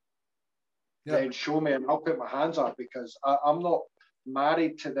rubbish, then show me, and I'll put my hands up, because I'm not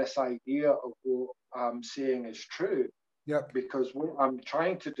married to this idea of what I'm saying is true. Yep. Because what I'm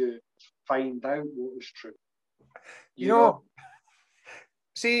trying to do is find out what is true. You know,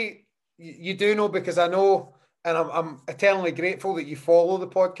 see, you do know, because I know, and I'm eternally grateful that you follow the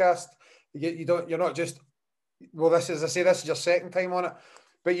podcast. You're not just, well, this is your second time on it,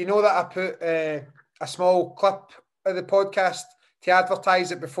 but you know that I put a small clip of the podcast to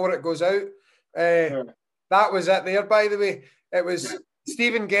advertise it before it goes out. That was it there, by the way. It was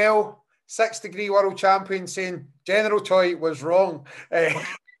Stephen Gell, 6th-degree world champion, saying General Choi was wrong.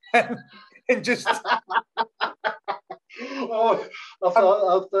 And just... Oh,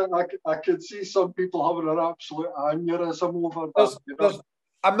 I could see some people having an absolute aneurysm over that.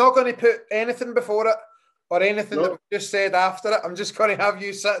 I'm not going to put anything before it or anything that was just said after it. I'm just going to have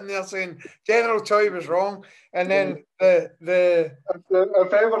you sitting there saying General Choi was wrong, and then if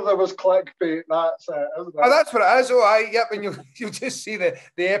ever there was clickbait, that's it, isn't it? Oh, that's what it is. Oh, yep, and you'll just see the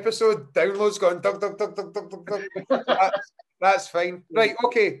episode downloads going dug dug dug dug dug dug dug. That's fine. Right,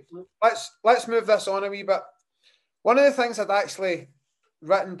 okay. Let's move this on a wee bit. One of the things I'd actually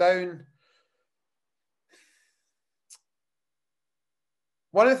written down.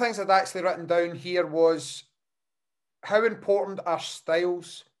 One of the things I'd actually written down here was how important are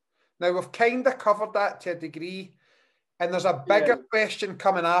styles. Now, we've kind of covered that to a degree, and there's a bigger question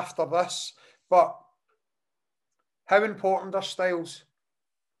coming after this, but how important are styles?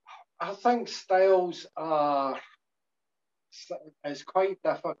 I think styles it's quite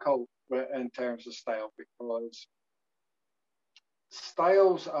difficult in terms of style, because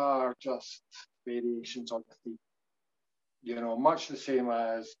styles are just variations on the theme. You know, much the same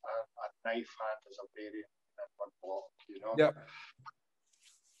as a knife hand is a variant in one block, you know. Yeah.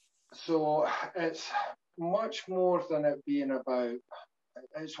 So it's much more than it being about,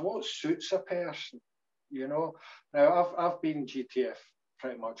 it's what suits a person, you know. Now, I've been GTF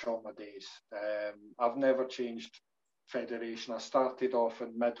pretty much all my days. I've never changed federation. I started off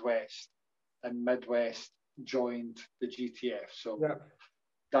in Midwest, and Midwest joined the GTF. So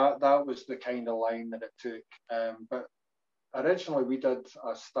that was the kind of line that it took. But originally we did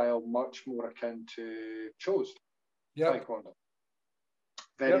a style much more akin to Cho's Tae Kwon Do.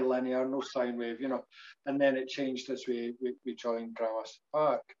 Very linear, no sine wave, you know. And then it changed as we joined Grandmaster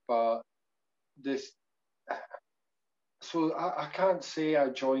Park. But this, so I can't say I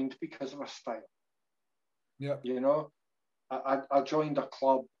joined because of a style. Yeah. You know, I joined a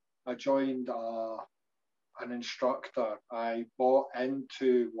club. I joined an instructor. I bought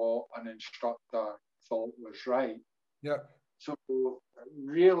into what an instructor thought was right. Yeah. So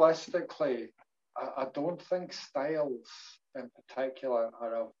realistically, I don't think styles in particular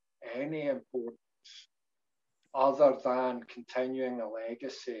are of any importance other than continuing the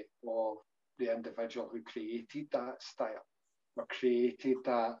legacy of the individual who created that style or created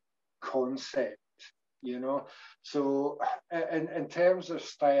that concept, you know. So in terms of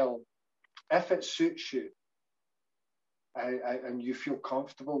style, if it suits you and you feel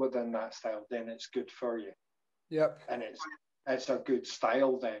comfortable within that style, then it's good for you. Yep. And it's a good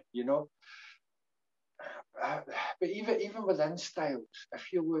style then, you know. But even within styles,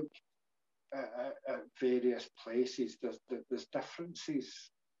 if you look at various places, there's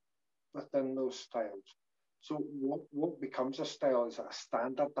differences within those styles. So what becomes a style? Is it a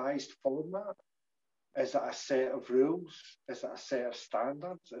standardized format? Is it a set of rules? Is it a set of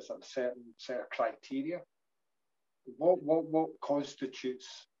standards? Is it a certain set of criteria? What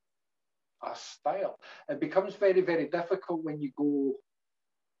constitutes a style? It becomes very, very difficult when you go,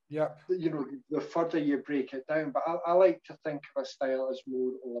 you know, the further you break it down. But I like to think of a style as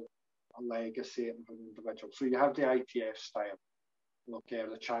more of a legacy of an individual. So you have the ITF style,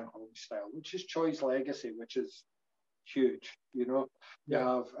 the Chang Hong style, which is Choi's legacy, which is huge, you know. You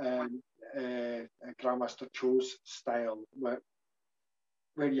have Grandmaster Cho's style, where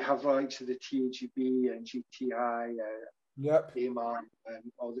you have the likes of the TAGB and GTI, AMA,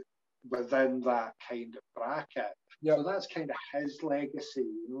 and all within that kind of bracket. So that's kind of his legacy,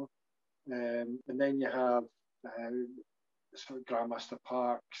 you know. And then you have sort of Grandmaster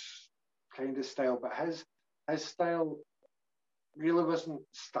Park's kind of style, but his style really wasn't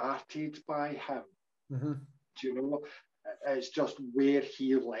started by him. Mm-hmm. Do you know? It's just where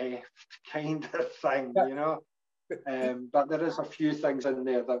he left, kind of thing, you know. But there is a few things in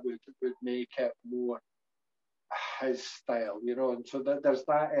there that would make it more his style, you know. And so there's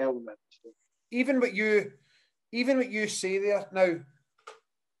that element. Even what you say there now,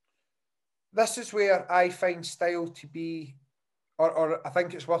 this is where I find style to be, or I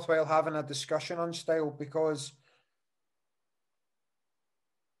think it's worthwhile having a discussion on style, because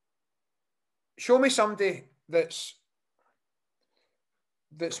show me somebody that's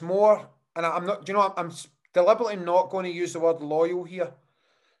more, and I'm not, you know, I'm deliberately not going to use the word loyal here,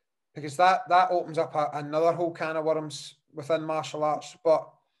 because that opens up another whole can of worms within martial arts. But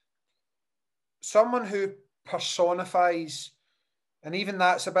someone who personifies, and even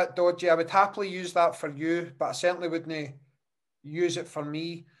that's a bit dodgy. I would happily use that for you, but I certainly wouldn't use it for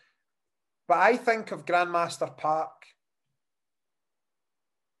me. But I think of Grandmaster Park,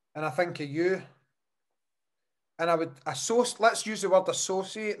 and I think of you, and I would associate. Let's use the word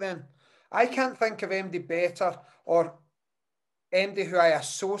associate then. I can't think of anybody better or anybody who I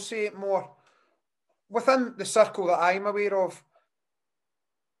associate more within the circle that I'm aware of.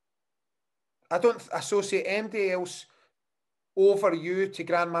 I don't associate anybody else over you to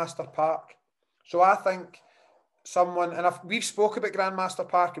Grandmaster Park. So I think someone, and we've spoke about Grandmaster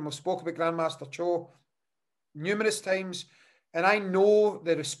Park and we've spoke about Grandmaster Cho numerous times, and I know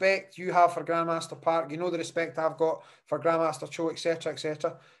the respect you have for Grandmaster Park. You know the respect I've got for Grandmaster Cho, etc.,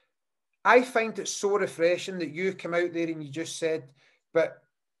 etc. I find it so refreshing that you come out there and you just said, but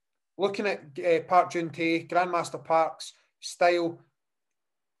looking at Park Jun Tae, Grandmaster Park's style,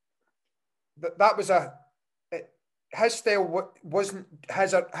 that was his style wasn't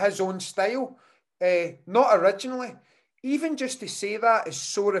his own style, not originally. Even just to say that is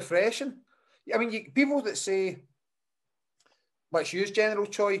so refreshing. I mean, people that say, let's use General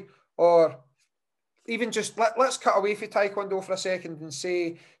Choi, or even just let's cut away from Tae Kwon Do for a second and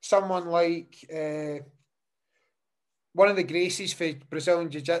say someone like one of the Gracies for Brazilian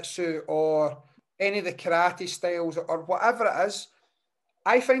Jiu-Jitsu, or any of the karate styles, or whatever it is.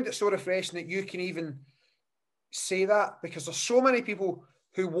 I find it so refreshing that you can even say that, because there's so many people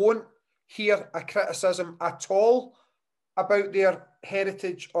who won't hear a criticism at all about their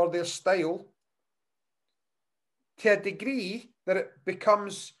heritage or their style, to a degree that it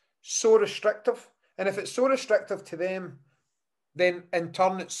becomes so restrictive. And if it's so restrictive to them, then in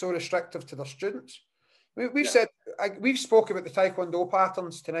turn it's so restrictive to their students. We've said, we've spoken about the Tae Kwon Do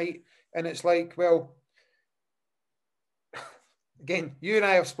patterns tonight, and it's like, well, again, you and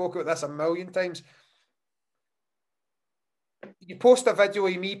I have spoken about this a million times. You post a video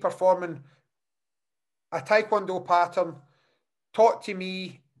of me performing a Tae Kwon Do pattern taught to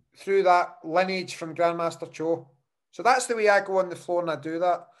me through that lineage from Grandmaster Cho. So that's the way I go on the floor and I do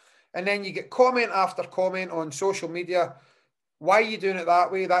that. And then you get comment after comment on social media. Why are you doing it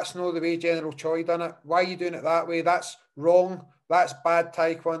that way? That's not the way General Choi done it. Why are you doing it that way? That's wrong. That's bad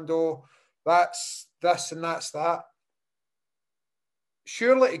Tae Kwon Do. That's this and that's that.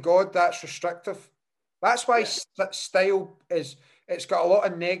 Surely to God, that's restrictive. That's why style it's got a lot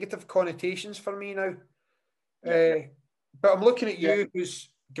of negative connotations for me now. But I'm looking at you, who's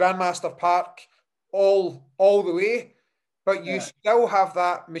Grandmaster Park all the way, but you still have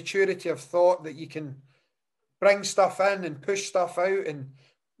that maturity of thought that you can bring stuff in and push stuff out and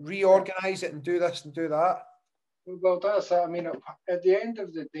reorganize it and do this and do that. Well, that's it. I mean, at the end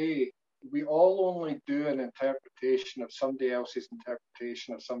of the day, we all only do an interpretation of somebody else's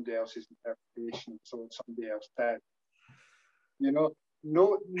interpretation of somebody else's interpretation, so somebody else did. You know,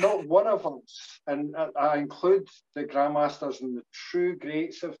 not one of us, and I include the grandmasters and the true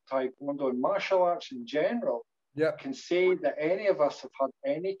greats of Taekwondo and martial arts in general, can say that any of us have had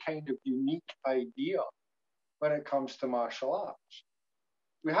any kind of unique idea when it comes to martial arts.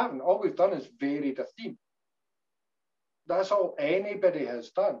 We haven't. All we've done is varied a theme. That's all anybody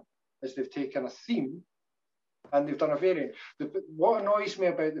has done, is they've taken a theme and they've done a variant. What annoys me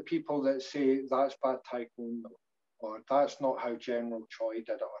about the people that say that's bad Taekwondo, or that's not how General Choi did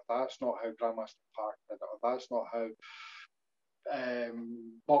it, or that's not how Grandmaster Park did it, or that's not how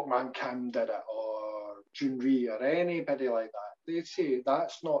Bokman Kim did it, or Junri, or anybody like that. They say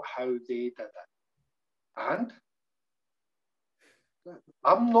that's not how they did it. And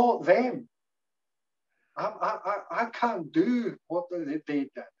I'm not them. I can't do what they did.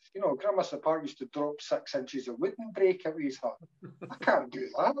 You know, Grandmaster Park used to drop 6 inches of wooden break out of his heart. I can't do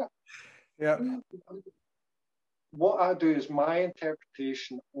that. Yeah. What I do is my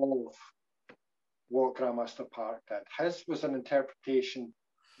interpretation of what Grandmaster Park did. His was an interpretation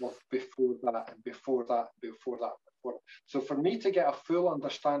of before that, and before that, before that, before that. So for me to get a full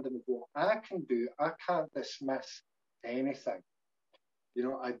understanding of what I can do, I can't dismiss anything. You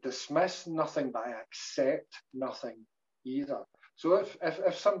know, I dismiss nothing, but I accept nothing either. So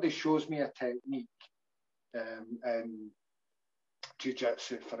if somebody shows me a technique in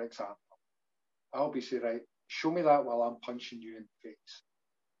jiu-jitsu, for example, I'll be saying, right, show me that while I'm punching you in the face.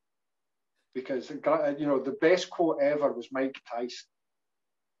 Because, you know, the best quote ever was Mike Tyson.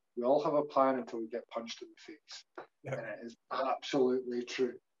 We all have a plan until we get punched in the face. Yeah. And it is absolutely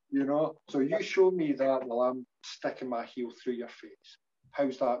true, you know? So you show me that while I'm sticking my heel through your face.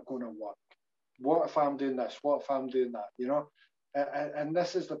 How's that going to work? What if I'm doing this? What if I'm doing that? You know? And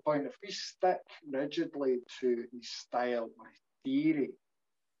this is the point. If we stick rigidly to his style or his theory,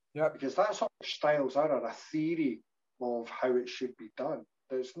 because that's what styles are a theory of how it should be done.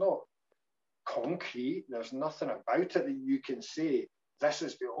 There's not concrete. There's nothing about it that you can say, this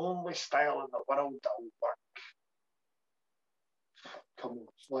is the only style in the world that will work. Come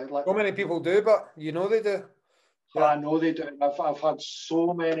on. Like, so many people do, but you know they do. Yeah. I know they do. I've had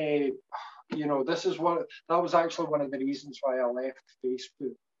so many, that was actually one of the reasons why I left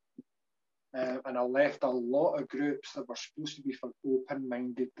Facebook. And I left a lot of groups that were supposed to be for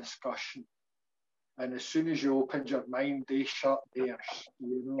open-minded discussion. And as soon as you opened your mind, they shut theirs,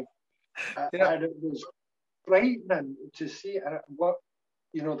 And it was frightening to see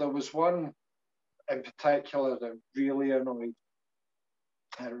there was one in particular that really annoyed,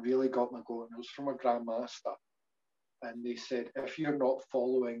 and it really got my goat. It was from a grandmaster. And they said, if you're not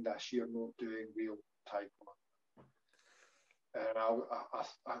following this, you're not doing real taekwondo. And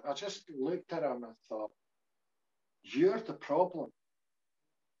I just looked at him and thought, you're the problem.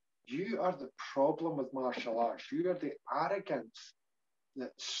 You are the problem with martial arts. You are the arrogance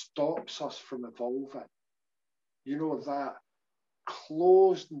that stops us from evolving. That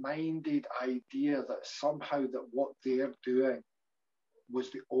closed-minded idea that somehow that what they're doing was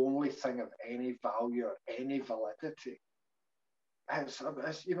the only thing of any value or any validity.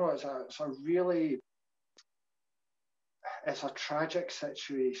 It's a tragic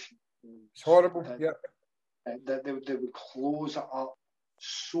situation. It's horrible. That they would close it up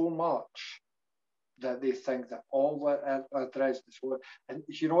so much that they think that all that there is this. And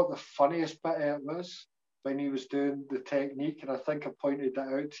you know what the funniest bit was? When he was doing the technique, and I think I pointed that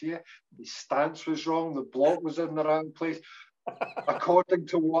out to you, his stance was wrong, the block was in the wrong place. According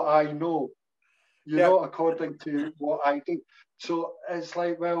to what I know, according to what I do. So it's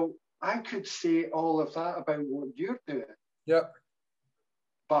like, well, I could say all of that about what you're doing. Yep.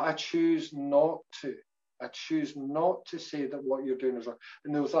 But I choose not to. I choose not to say that what you're doing is wrong.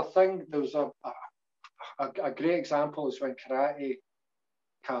 And there was a great example is when karate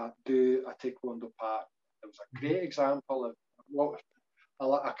can't do a Tae Kwon Do part. There was a great example of what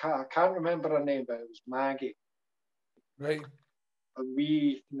I can't remember her name, but it was Maggie. Right. And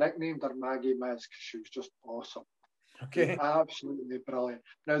we nicknamed her Maggie Miz because she was just awesome. Okay. Absolutely brilliant.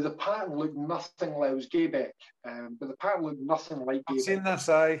 Now, the pattern looked nothing like, it was Gaybeck, but the pattern looked nothing like Gaybeck. I've seen this,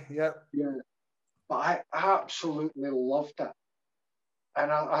 aye, yeah. But I absolutely loved it.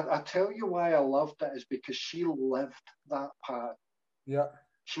 And I tell you why I loved it is because she lived that pattern. Yeah.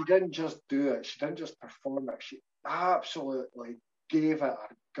 She didn't just do it. She didn't just perform it. She absolutely gave it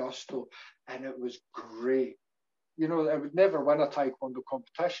her gusto, and it was great. I would never win a taekwondo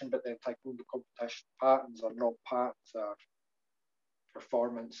competition, but then taekwondo competition patterns are not patterns, they're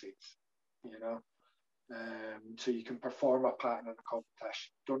performances, so you can perform a pattern in a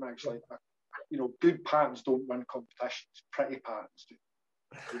competition. Don't actually, good patterns don't win competitions, pretty patterns do.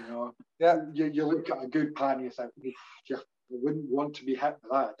 You look at a good pattern, you think, I wouldn't want to be hit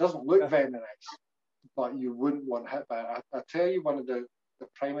by that. It doesn't look very nice, but you wouldn't want hit by it. I tell you, one of the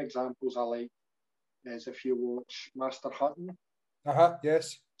prime examples I like is if you watch Master Hutton.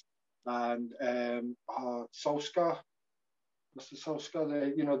 Yes. And Solska, Mr. Solska,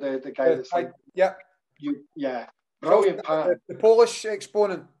 the guy that's like, brilliant pattern. The Polish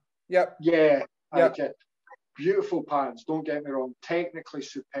exponent. Yep. Yeah. Beautiful patterns, don't get me wrong, technically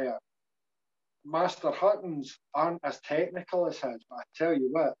superb. Master Hutton's aren't as technical as his, but I tell you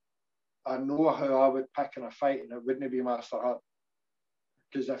what, I know how I would pick in a fight, and it wouldn't be Master Hutton.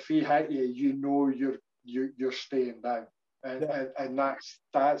 Because if he hit you, you're staying down, and that's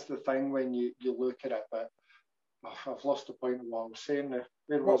the thing when you look at it. But I've lost the point of what I was saying there.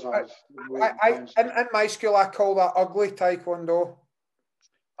 Where was I? In my school, I call that ugly taekwondo.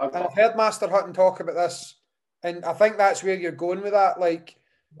 And I've heard Master Hutton talk about this, and I think that's where you're going with that.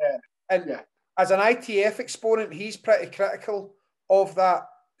 As an ITF exponent, he's pretty critical of that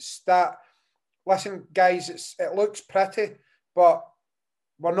stat. Listen, guys, it looks pretty, but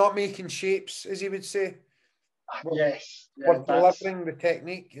we're not making shapes, as he would say. We're delivering the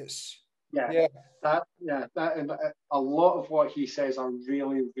technique. That and a lot of what he says I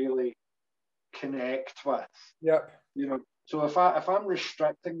really, really connect with. Yep. So if I'm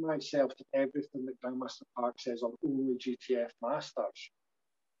restricting myself to everything that Grandmaster Park says on only GTF masters,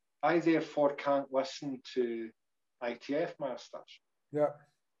 I therefore can't listen to ITF masters. Yeah.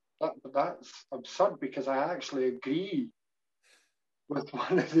 But that's absurd because I actually agree with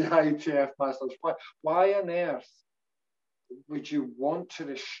one of the ITF masters. Why on earth would you want to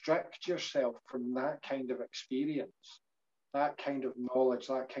restrict yourself from that kind of experience, that kind of knowledge,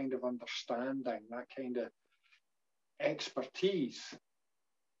 that kind of understanding, that kind of expertise.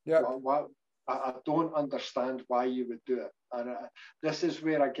 Yeah. I don't understand why you would do it. And this is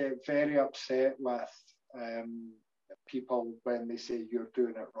where I get very upset with people when they say you're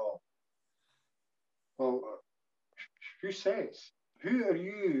doing it wrong. Well, who says? Who are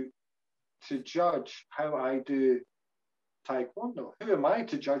you to judge how I do Tae Kwon Do? Who am I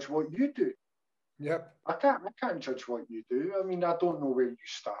to judge what you do? Yep. I can't judge what you do. I mean, I don't know where you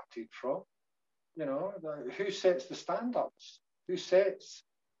started from. You know, who sets the standards? Who sets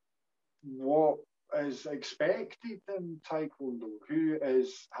what is expected in Tae Kwon Do? Who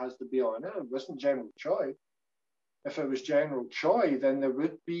has to be on it? It wasn't General Choi. If it was General Choi, then there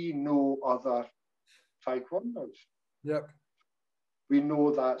would be no other Tae Kwon Dos. Yep. We know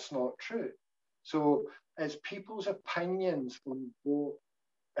that's not true. So it's people's opinions on what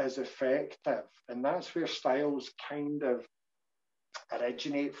is effective, and that's where styles kind of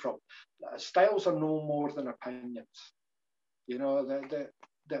originate from. Styles are no more than opinions. You know,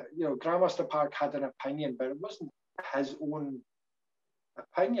 Grandmaster Park had an opinion, but it wasn't his own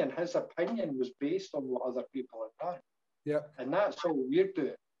opinion. His opinion was based on what other people had done. Yeah. And that's all we're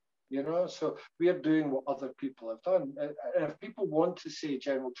doing. You know, so we're doing what other people have done. And if people want to say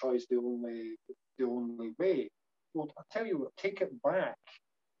General Choi is the only way, well, I'll tell you what, take it back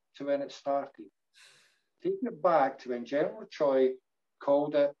to when it started. Take it back to when General Choi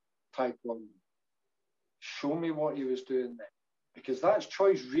called it Tae Kwon Do. Show me what he was doing then. Because that's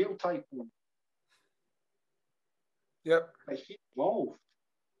Choi's real Tae Kwon Do. Yep. But he evolved.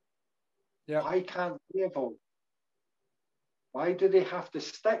 Yep. Why can't they evolve? Why do they have to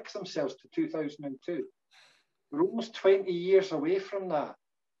stick themselves to 2002? We're almost 20 years away from that.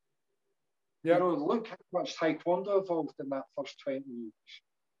 Yep. You know, look how much Tae Kwon Do evolved in that first 20 years.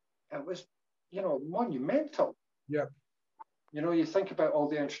 It was, monumental. Yeah. You know, you think about all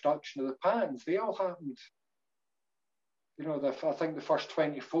the introduction of the pans, they all happened. You know, I think the first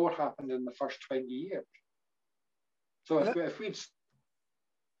 24 happened in the first 20 years. So if we'd,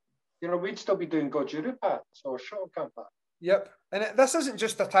 we'd still be doing Gojuru pans or Shotokan pans. Yep. And this isn't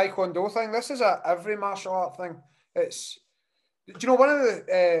just a Tae Kwon Do thing. This is every martial art thing. It's, do you know, one of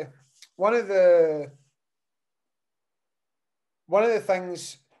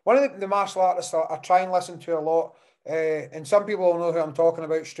the martial artists I try and listen to a lot, and some people will know who I'm talking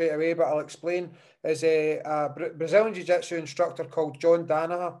about straight away, but I'll explain, is a Brazilian Jiu-Jitsu instructor called John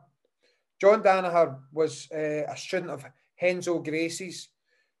Danaher. John Danaher was a student of Renzo Gracie's,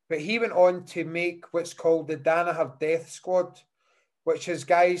 but he went on to make what's called the Danaher Death Squad, which is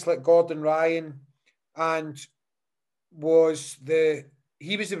guys like Gordon Ryan, and he was the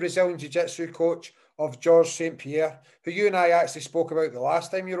Brazilian Jiu-Jitsu coach of Georges St. Pierre, who you and I actually spoke about the last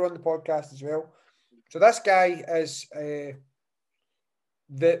time you were on the podcast as well. So this guy is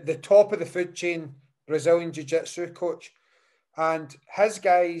the top of the food chain Brazilian Jiu-Jitsu coach, and his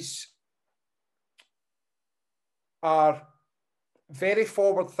guys are very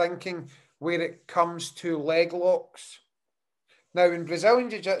forward-thinking where it comes to leg locks. Now, in Brazilian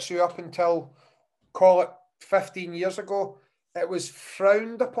Jiu-Jitsu, up until, call it 15 years ago, it was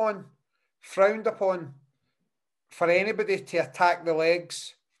frowned upon for anybody to attack the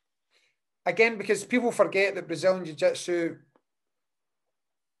legs. Again, because people forget that Brazilian Jiu-Jitsu,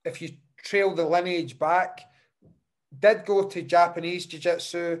 if you trail the lineage back, did go to Japanese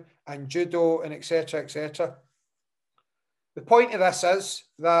Jiu-Jitsu and Judo and etc., etc. The point of this is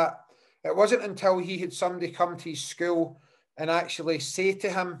that it wasn't until he had somebody come to his school and actually say to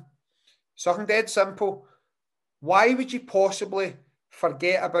him something dead simple: why would you possibly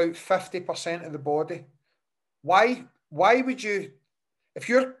forget about 50% of the body? Why would you, if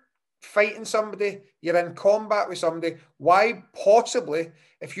you're fighting somebody, you're in combat with somebody, why possibly,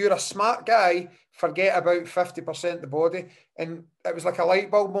 if you're a smart guy, forget about 50% of the body? And it was like a light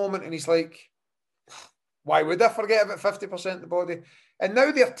bulb moment, and he's like, why would I forget about 50% of the body? And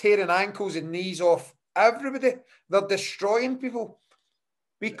now they're tearing ankles and knees off everybody. They're destroying people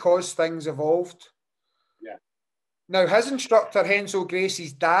because things evolved. Yeah. Now, his instructor, Renzo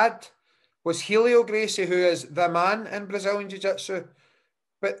Gracie's dad, was Helio Gracie, who is the man in Brazilian Jiu-Jitsu.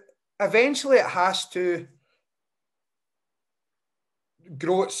 But eventually it has to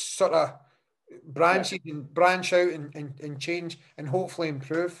grow its sort of branches and branch out and change and hopefully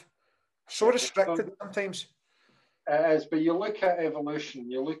improve. So restricted sometimes. It is, but you look at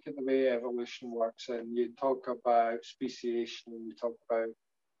evolution, you look at the way evolution works, and you talk about speciation, and you talk about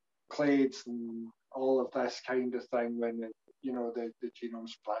clades and all of this kind of thing when the genome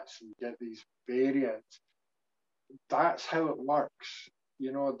splits and you get these variants. That's how it works.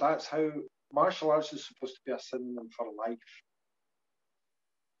 That's how martial arts is supposed to be a synonym for life.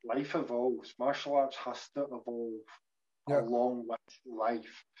 Life evolves. Martial arts has to evolve. along with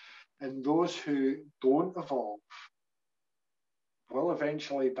life. And those who don't evolve will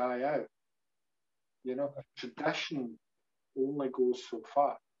eventually die out. You know, tradition only goes so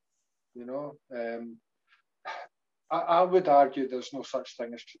far. You know, I would argue there's no such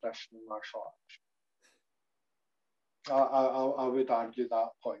thing as traditional martial arts. I would argue that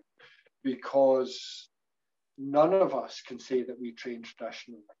point, because none of us can say that we train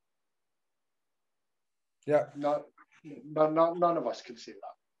traditionally. Yeah. None of us can say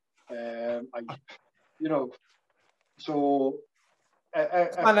that. You know, so.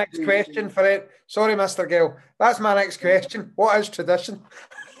 That's my next question for it. Sorry, Mr. Gell. That's my next question. What is tradition?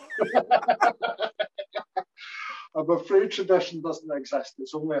 I'm afraid tradition doesn't exist.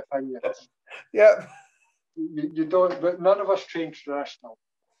 It's only opinions. Yeah. You don't, but none of us train traditional.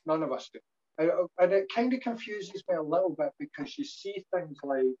 None of us do. And it kind of confuses me a little bit, because you see things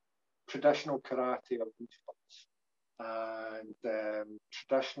like traditional karate or and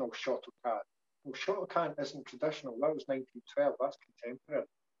traditional Shotokan. Well, Shotokan isn't traditional. That was 1912. That's contemporary.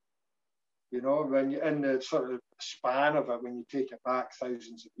 You know, when you in the sort of span of it, when you take it back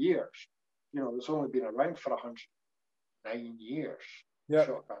thousands of years, you know, it's only been around for 109 years. Yeah.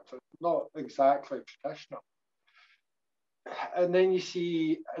 Shotokan, so it's not exactly traditional. And then you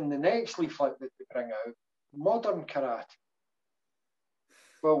see in the next leaflet that they bring out, modern karate.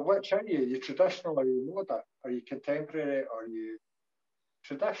 Well, which are you? Are you traditional or are you modern? Are you contemporary or are you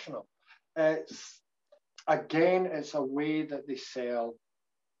traditional? It's a way that they sell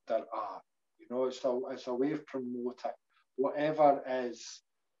their art. You know, it's a way of promoting whatever is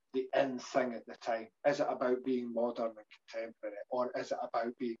the in thing at the time. Is it about being modern and contemporary, or is it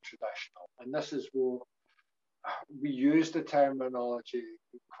about being traditional? And this is what we use the terminology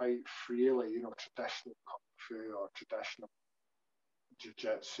quite freely. You know, traditional kung fu or traditional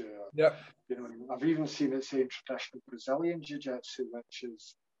jiu-jitsu. Yeah. You know, I've even seen it saying traditional Brazilian jiu-jitsu, which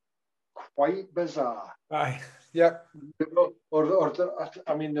is quite bizarre. Aye. Yep.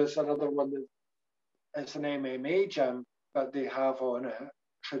 I mean, there's another one that it's an MMA gym, but they have on it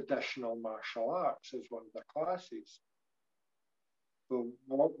traditional martial arts as one of the classes. So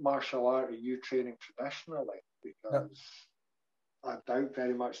what martial art are you training traditionally? Because I doubt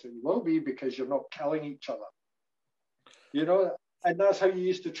very much that you will be, because you're not killing each other. You know, and that's how you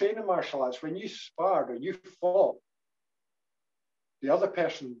used to train in martial arts. When you sparred or you fought, the other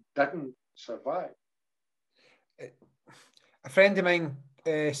person didn't survive. A friend of mine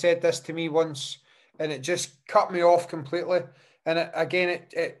said this to me once, and it just cut me off completely. And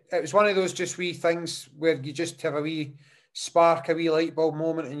it was one of those just wee things where you just have a wee spark, a wee light bulb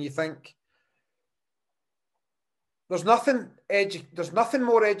moment, and you think there's nothing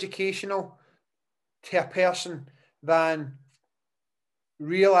more educational to a person than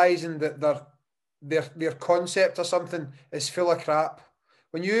realizing that their concept or something is full of crap.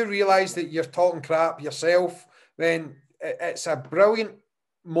 When you realize that you're talking crap yourself, then it's a brilliant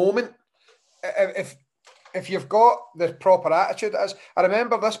moment. If you've got the proper attitude. As I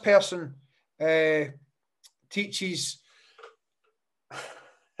remember, this person teaches,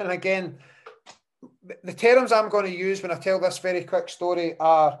 and again, the terms I'm going to use when I tell this very quick story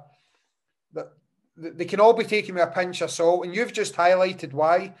are that they can all be taken with a pinch of salt, and you've just highlighted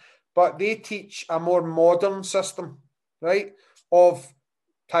why, but they teach a more modern system, right, of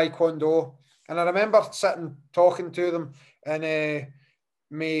Tae Kwon Do. And I remember sitting talking to them, and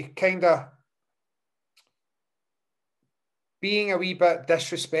me kind of being a wee bit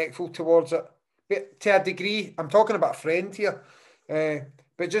disrespectful towards it, but to a degree. I'm talking about a friend here,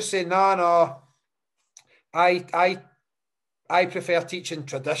 but just saying, no, I prefer teaching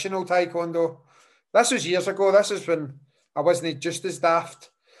traditional Taekwondo. This was years ago. This is when I wasn't just as daft.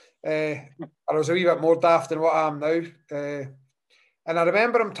 I was a wee bit more daft than what I am now. And I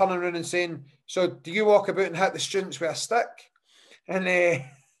remember him turning around and saying, "So do you walk about and hit the students with a stick?" And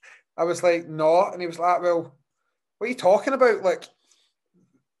I was like, "No." And he was like, "Well, what are you talking about? Like,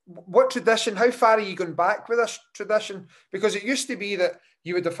 what tradition? How far are you going back with this tradition? Because it used to be that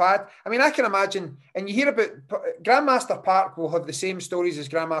you would have had, I mean, I can imagine, and you hear about Grandmaster Park will have the same stories as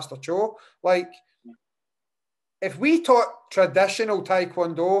Grandmaster Cho. Like, if we taught traditional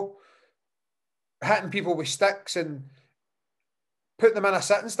Taekwondo, hitting people with sticks and putting them in a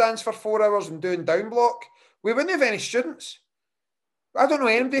sitting stance for 4 hours and doing down block, we wouldn't have any students. I don't know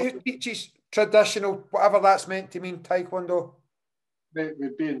anybody who teaches traditional, whatever that's meant to mean, Taekwondo.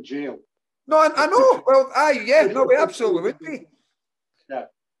 We'd be in jail. No, I know. Well, no, we absolutely would be. Yeah.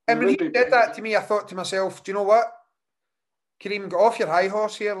 And when he did that to me, I thought to myself, do you know what? Kareem, get off your high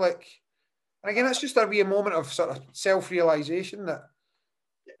horse here. Like, and again, it's just a wee moment of sort of self-realization that.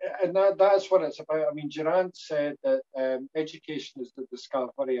 and that's what it's about. I mean, Durant said that education is the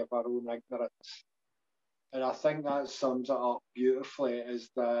discovery of our own ignorance. And I think that sums it up beautifully, is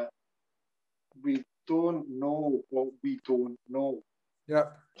that we don't know what we don't know.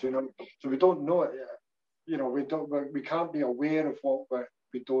 Yeah. So, so we don't know it. We can't be aware of what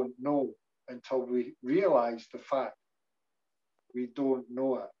we don't know until we realise the fact we don't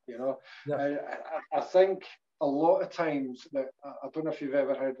know it. Yeah. I think a lot of times that I don't know if you've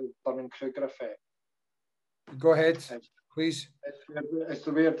ever heard of the Dunning-Kruger effect. Go ahead, please. It's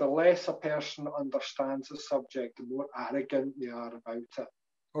where the less a person understands the subject, the more arrogant they are about it.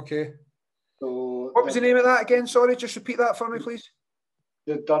 Okay. So what was the name of that again? Sorry, just repeat that for me, please.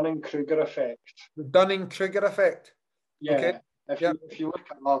 The Dunning-Kruger effect. The Dunning-Kruger effect. Yeah. Okay. If you look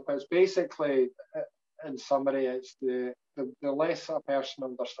it up, it's basically, in summary, it's the less a person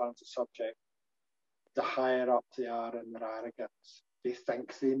understands the subject, the higher up they are in their arrogance. They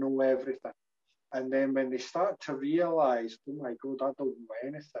think they know everything. And then when they start to realise, oh my God, I don't know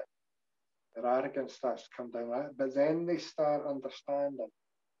anything, their arrogance starts to come down. But then they start understanding,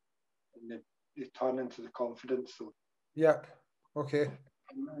 and they turn into the confidence zone. Yep. Okay.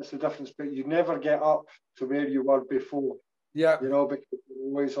 And that's the difference. But you never get up to where you were before. Yeah. Because you're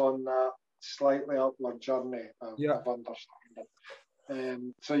always on that slightly upward journey of understanding.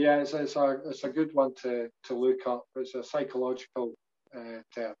 So yeah, it's a good one to look up. It's a psychological term,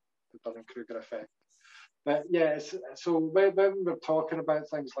 the Dunning-Kruger effect. But yeah, so when we're talking about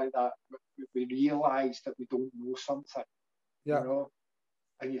things like that, we realise that we don't know something. Yeah.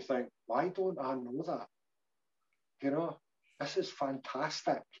 And you think, why don't I know that? This is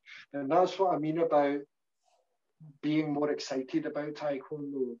fantastic. And that's what I mean about being more excited about Tae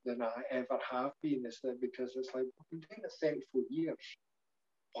Kwon Do than I ever have been, is that because it's like, I've been doing it 34 years.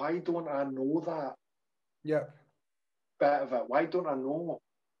 Why don't I know that? Yeah. Bit of it. Why don't I know,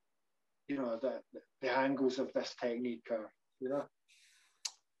 the angles of this technique,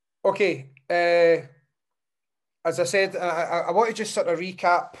 Okay. As I said, I want to just sort of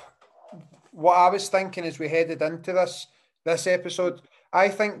recap what I was thinking as we headed into this episode. I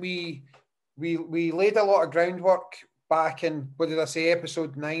think we laid a lot of groundwork back in, what did I say,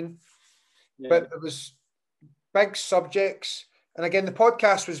 episode 9. Yeah. But there was big subjects. And again, the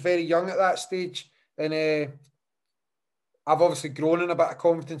podcast was very young at that stage. And I've obviously grown in a bit of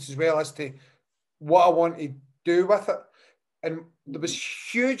confidence as well as to what I want to do with it. And there was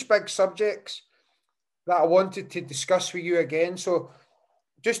huge, big subjects that I wanted to discuss with you again. So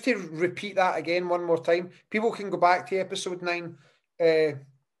just to repeat that again one more time, people can go back to episode 9. If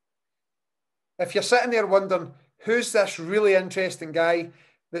you're sitting there wondering, who's this really interesting guy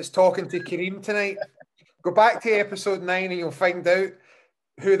that's talking to Kareem tonight, go back to episode 9 and you'll find out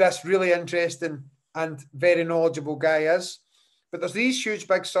who this really interesting and very knowledgeable guy is. But there's these huge,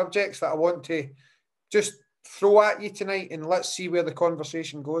 big subjects that I want to just throw at you tonight, and let's see where the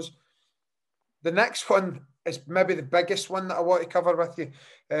conversation goes. The next one is maybe the biggest one that I want to cover with you.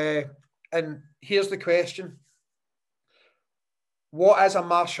 And here's the question. What is a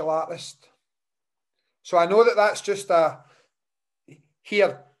martial artist? So I know that that's just deal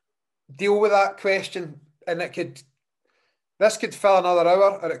with that question, and this could fill another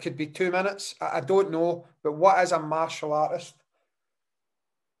hour, or it could be 2 minutes. I don't know, but what is a martial artist?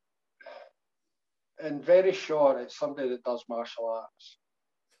 In very short, it's somebody that does martial arts.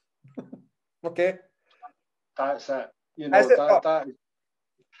 Okay. That's it. It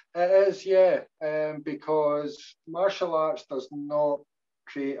is, yeah. Because martial arts does not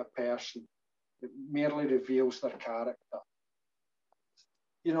create a person. It merely reveals their character.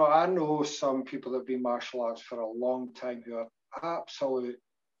 I know some people that have been martial arts for a long time who are absolute.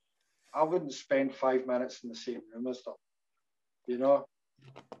 I wouldn't spend 5 minutes in the same room as them.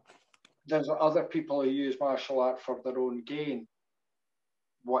 There's other people who use martial art for their own gain,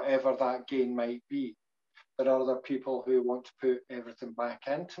 whatever that gain might be. There are other people who want to put everything back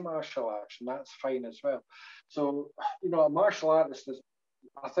into martial arts, and that's fine as well. So, a martial artist is,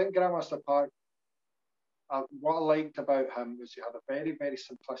 I think Grandmaster Park, what I liked about him was he had a very, very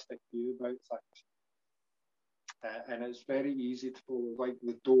simplistic view about things. And it's very easy to follow, like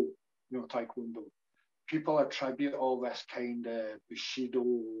the Do, Tae Kwon Do. People attribute all this kind of Bushido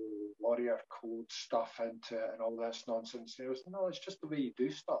warrior code stuff into it and all this nonsense. No, it's just the way you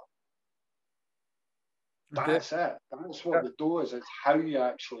do stuff. Okay. That's it. That's what the Do is. It's how you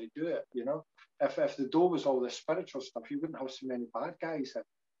actually do it, If the Do was all this spiritual stuff, you wouldn't have so many bad guys in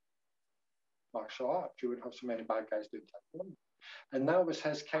martial arts. You wouldn't have so many bad guys doing taekwondo. And that was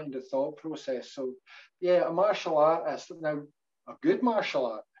his kind of thought process. So, yeah, a martial artist, now, a good martial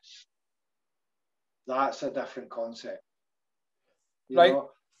artist, that's a different concept. You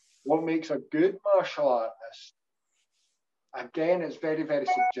know? What makes a good martial artist? Again, it's very, very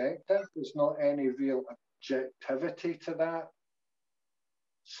subjective. There's not any real objectivity to that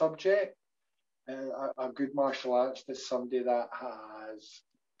subject. A good martial artist is somebody that has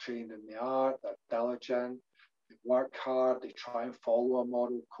trained in the art, they're diligent, they work hard, they try and follow a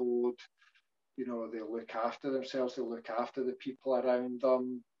moral code, you know, they look after themselves, they look after the people around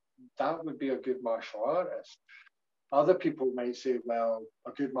them. That would be a good martial artist. Other people might say, well,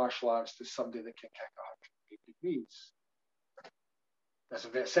 a good martial artist is somebody that can kick 180 degrees.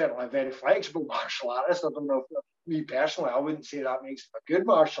 That's certainly a very flexible martial artist. I don't know if, me personally, I wouldn't say that makes him a good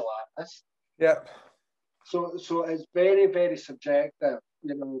martial artist. Yep. So it's very, very subjective,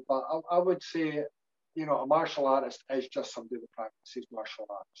 you know, but I would say, you know, a martial artist is just somebody that practices martial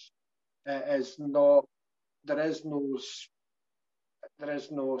arts. It is not, there is no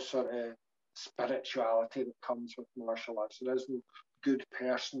sort of spirituality that comes with martial arts. There is no good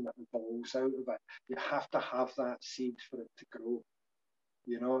person that evolves out of it. You have to have that seed for it to grow.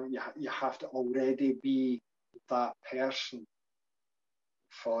 You know, you have to already be that person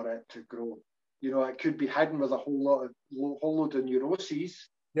for it to grow. You know, it could be hidden with a whole load of neuroses.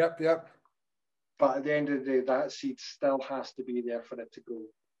 Yep. But at the end of the day, that seed still has to be there for it to grow.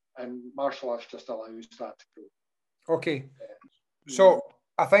 And martial arts just allows that to grow. Okay. So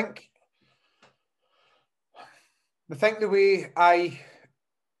I think the way I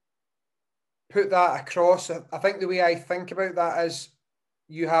put that across, I think the way I think about that is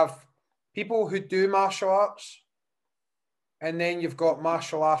you have people who do martial arts, and then you've got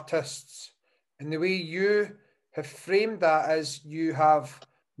martial artists. And the way you have framed that is you have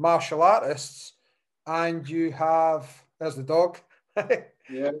martial artists and you have, there's the dog.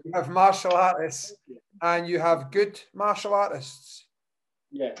 Yeah. You have martial artists and you have good martial artists.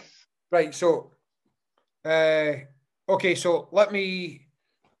 Yes. Right. So, okay. So let me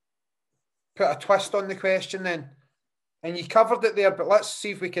put a twist on the question then. And you covered it there, but let's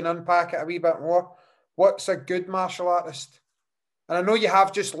see if we can unpack it a wee bit more. What's a good martial artist? And I know you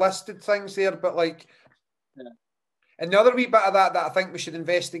have just listed things there, but like, yeah. And the other wee bit of that I think we should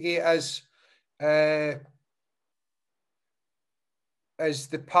investigate is the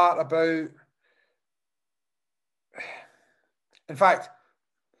part about, in fact,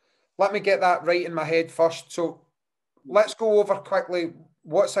 let me get that right in my head first. So let's go over quickly.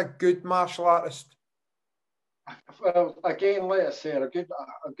 What's a good martial artist? Well, again, like I say, a good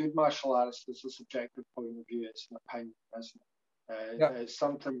martial artist is a subjective point of view. It's an opinion, isn't it? Yeah. It's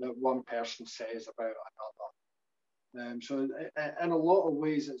something that one person says about another. So in a lot of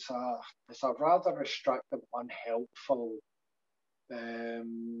ways, it's a rather restrictive, unhelpful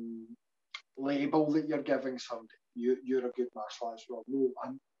label that you're giving somebody. You're a good martial artist. Well, no,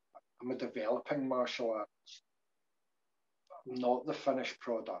 I'm a developing martial artist. I'm not the finished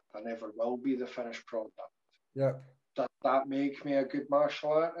product. I never will be the finished product. Yeah. Does that make me a good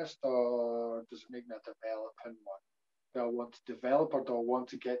martial artist, or does it make me a developing one? Do I want to develop, or do I want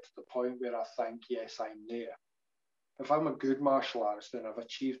to get to the point where I think, yes, I'm there? If I'm a good martial artist, then I've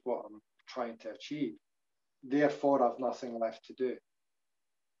achieved what I'm trying to achieve. Therefore, I've nothing left to do.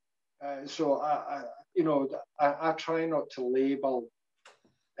 So I try not to label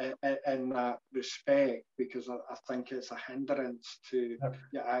in that respect, because I think it's a hindrance to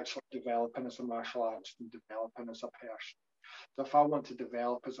actually developing as a martial artist and developing as a person. So if I want to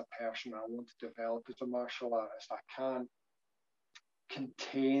develop as a person, I want to develop as a martial artist, I can't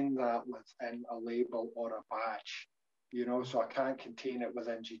contain that within a label or a badge. You know, so I can't contain it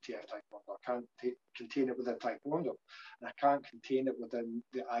within GTF Taekwondo. I can't contain it within Taekwondo. And I can't contain it within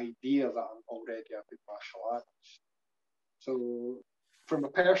the idea that I'm already a good martial artist. So from a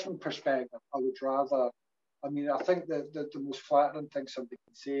personal perspective, I would rather, I think that the most flattering thing somebody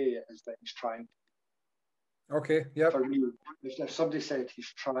can say is that he's trying. Okay, yeah. For me, if somebody said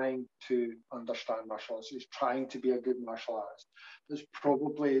he's trying to understand martial arts, he's trying to be a good martial artist, that's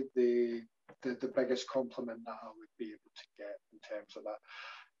probably the biggest compliment that I would be able to get in terms of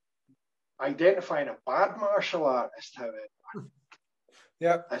that. Identifying a bad martial artist, however,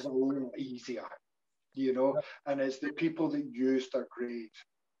 is a little easier, you know, and it's the people that use their grade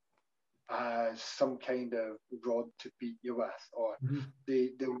as some kind of rod to beat you with, or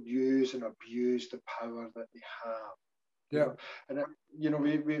they'll use and abuse the power that they have. Yeah. You know? And you know,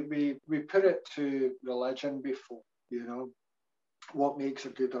 we put it to religion before, you know, what makes a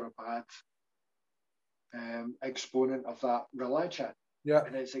good or a bad exponent of that religion. Yeah.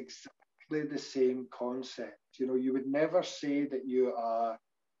 And it's exactly the same concept. You know, you would never say that you are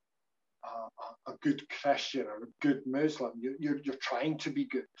a good Christian or a good Muslim. You're trying to be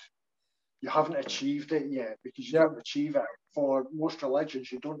good. you haven't achieved it yet, because you don't achieve it. For most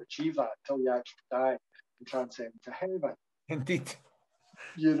religions, you don't achieve that until you actually die and transcend to heaven. Indeed.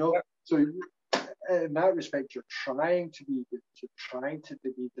 You know, so in that respect, you're trying to be good, you're trying to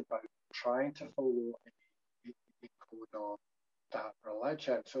be devout, trying to follow a code of that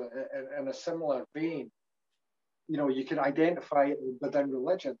religion. So in a similar vein, you know, you can identify within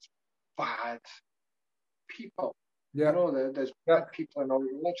religions bad people. You know, there's bad people in all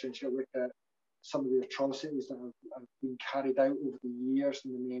religions. You look at some of the atrocities that have been carried out over the years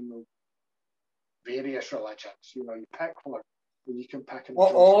in the name of various religions. You know, you pick one, and you can pick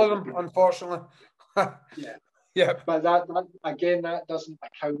all of them, unfortunately. Yeah. But that again, that doesn't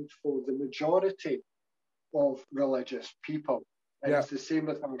account for the majority of religious people. And it's the same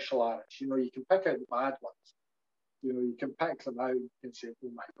with martial arts. You know, you can pick out the bad ones. You know, you can pick them out and say,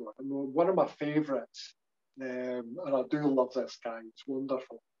 oh my God. I mean, one of my favourites, and I do love this guy, it's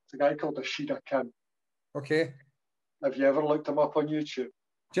wonderful. It's a guy called Ashida Kim. Okay. Have you ever looked him up on YouTube?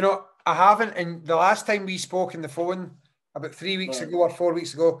 Do you know, I haven't. And the last time we spoke on the phone, about 3 weeks ago or 4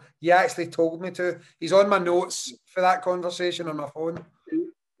 weeks ago, he actually told me to. He's on my notes for that conversation on my phone.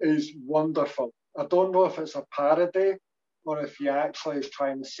 He's wonderful. I don't know if it's a parody or if he actually is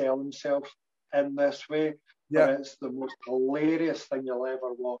trying to sell himself in this way. But it's the most hilarious thing you'll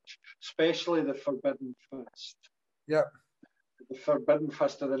ever watch, especially the Forbidden Fist. Yeah. The Forbidden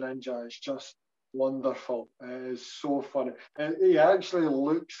Fist of the Ninja is just wonderful. It is so funny. And he actually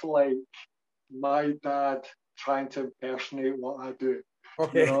looks like my dad trying to impersonate what I do.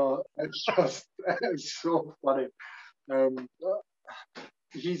 Okay. You know, it's so funny.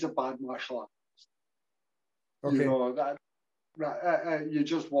 He's a bad martial artist. Okay. You know, that. You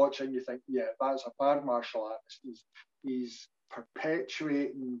just watch and you think, yeah, that's a bad martial artist. He's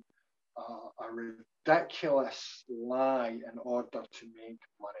perpetuating a ridiculous lie in order to make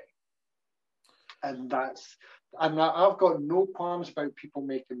money. And I've got no qualms about people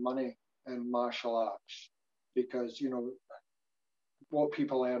making money in martial arts, because, you know, what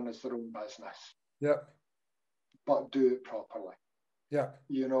people earn is their own business. Yeah. But do it properly. Yeah.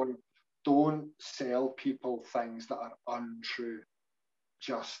 You know, don't sell people things that are untrue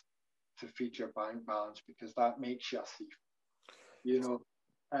just to feed your bank balance, because that makes you a thief. You know,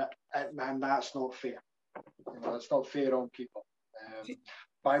 and that's not fair. You know, it's not fair on people.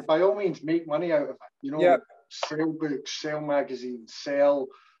 By all means, make money out of it. You know, sell books, sell magazines, sell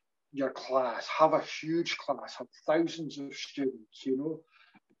your class, have a huge class, have thousands of students. You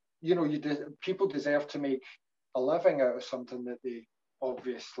know, people deserve to make a living out of something that they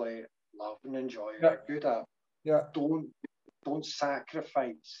obviously love and enjoy and are good at. Yeah. Don't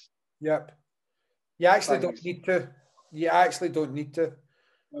sacrifice. Yep. You actually don't need to. You actually don't need to.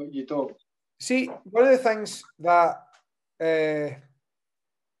 No, you don't. See, one of the things that I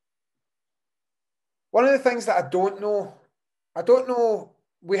don't know.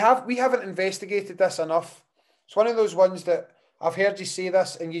 We haven't investigated this enough. It's one of those ones that I've heard you say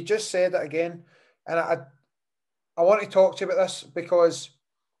this, and you just said it again, and I want to talk to you about this because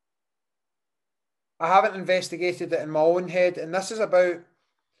I haven't investigated it in my own head, and this is about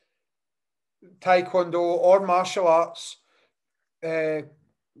Tae Kwon Do or martial arts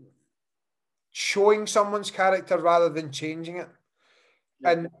showing someone's character rather than changing it.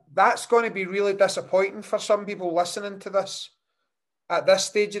 Yeah. And that's going to be really disappointing for some people listening to this at this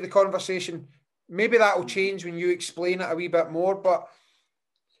stage of the conversation. Maybe that will change when you explain it a wee bit more, but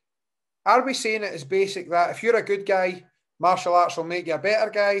are we saying it as basic that if you're a good guy, martial arts will make you a better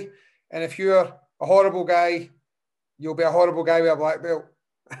guy, and if you're a horrible guy, you'll be a horrible guy with a black belt?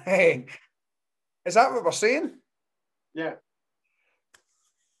 Is that what we're saying? Yeah.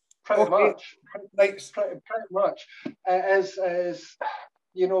 Pretty much. Pretty much. As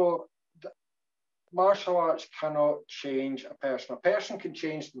you know, martial arts cannot change a person. A person can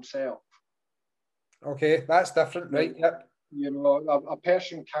change themselves. Okay, that's different, right? Yep. You know, a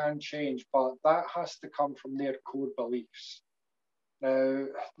person can change, but that has to come from their core beliefs. Now,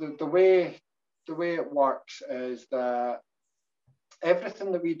 the way it works is that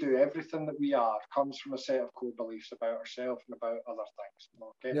everything that we do, everything that we are, comes from a set of core beliefs about ourselves and about other things.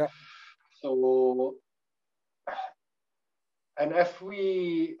 Okay. Yeah. So, and if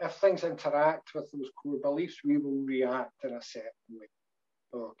things interact with those core beliefs, we will react in a certain way.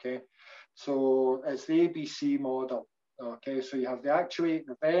 Okay. So it's the ABC model. Okay. So you have the actuating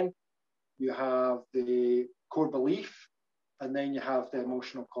event, you have the core belief, and then you have the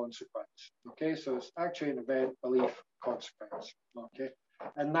emotional consequence. Okay. So it's actuating event, belief, consequence. Okay.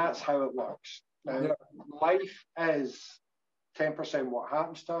 And that's how it works. Now, life is 10% what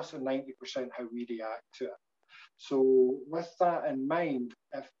happens to us and 90% how we react to it. So with that in mind,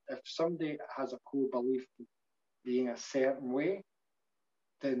 if somebody has a core belief being a certain way,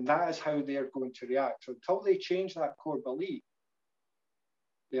 then that is how they're going to react. So until they change that core belief,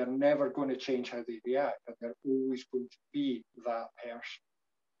 they're never going to change how they react, and they're always going to be that person.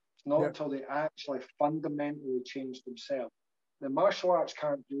 It's not until they actually fundamentally change themselves. The martial arts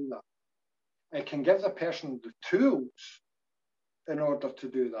can't do that. It can give the person the tools in order to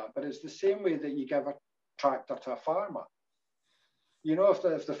do that, but it's the same way that you give a tractor to a farmer. You know,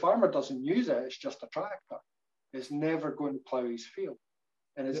 if the farmer doesn't use it, it's just a tractor. It's never going to plough his field.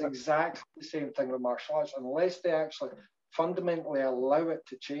 And it's exactly the same thing with martial arts. Unless they actually fundamentally allow it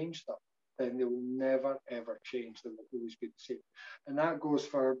to change them, then they will never, ever change. They will always be the same. And that goes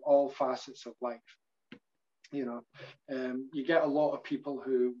for all facets of life. You know, you get a lot of people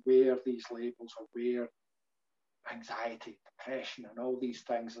who wear these labels or wear anxiety, depression, and all these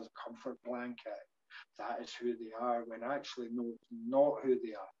things as a comfort blanket. That is who they are, when actually, no, it's not who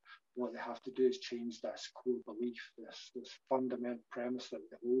they are. What they have to do is change this core belief, this fundamental premise that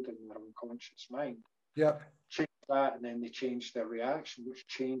they hold in their unconscious mind. Yep. Change that, and then they change their reaction, which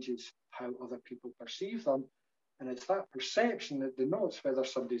changes how other people perceive them. And it's that perception that denotes whether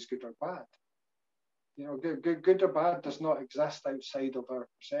somebody's good or bad. You know, good or bad does not exist outside of our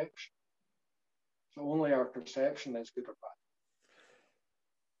perception. So only our perception is good or bad.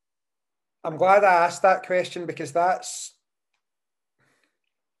 I'm glad I asked that question, because that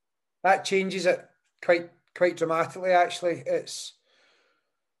changes it quite dramatically, actually.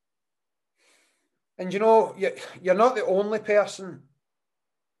 And you know, you're not the only person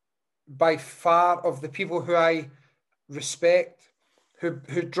by far of the people who I respect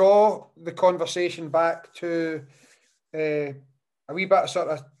who draw the conversation back to a wee bit of sort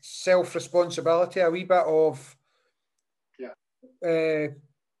of self-responsibility, a wee bit of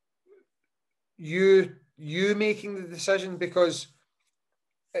you making the decision, because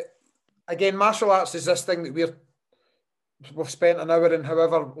again, martial arts is this thing that we've spent an hour and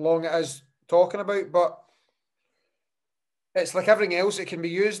however long it is talking about, but it's like everything else. It can be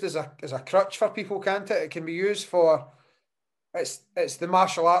used as a crutch for people, can't it? It can be used for it's the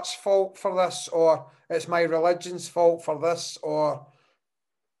martial arts fault for this, or it's my religion's fault for this, or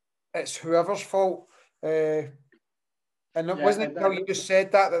it's whoever's fault. And wasn't it how you just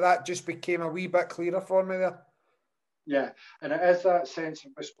said that just became a wee bit clearer for me there? Yeah, and it is that sense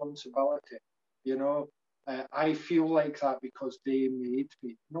of responsibility. You know, I feel like that because they made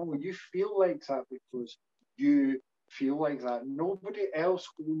me. No, you feel like that because you feel like that. Nobody else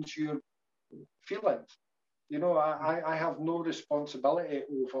owns your feelings. You know, I have no responsibility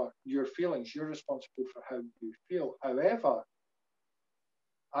over your feelings. You're responsible for how you feel. However,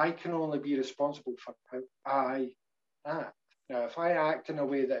 I can only be responsible for how I act. Now, if I act in a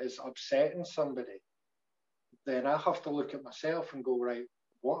way that is upsetting somebody, then I have to look at myself and go, right,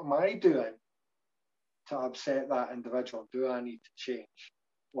 what am I doing to upset that individual? Do I need to change?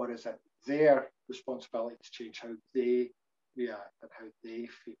 Or is it their responsibility to change how they react and how they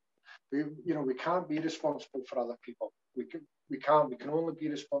feel? We can't be responsible for other people. We can only be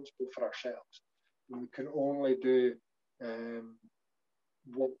responsible for ourselves. And we can only do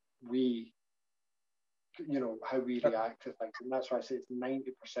what we, how we react to things. And that's why I say it's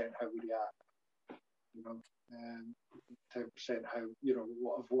 90% how we react. 10% how,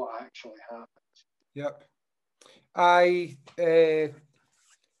 of what actually happens. Yep. I've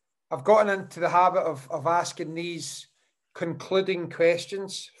gotten into the habit of asking these concluding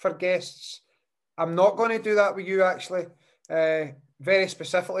questions for guests. I'm not going to do that with you, actually, very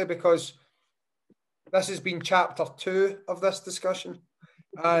specifically, because this has been chapter 2 of this discussion.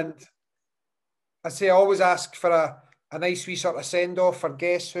 And I say I always ask for a nice wee sort of send-off for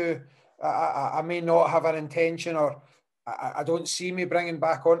guests who I may not have an intention, or I don't see me bringing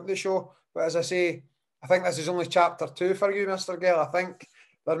back onto the show. But as I say, I think this is only chapter 2 for you, Mr. Gell. I think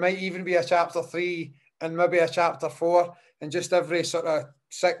there might even be a chapter 3 and maybe a chapter 4, and just every sort of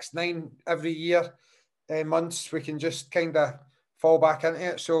 6, 9 every year, months, we can just kind of fall back into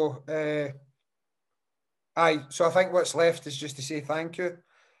it. So, so I think what's left is just to say thank you.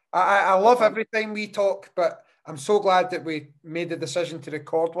 I love every time we talk, but I'm so glad that we made the decision to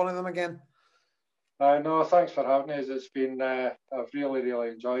record one of them again. No, thanks for having us. It's been, I've really, really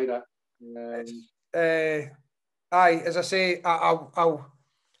enjoyed it. As I say,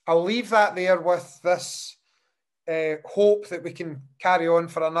 I'll leave that there with this hope that we can carry on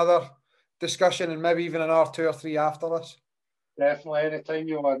for another discussion, and maybe even another 2 or 3 after this. Definitely, anytime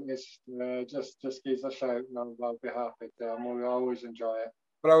you want us, just give us a shout, and I'll be happy to. We always enjoy it.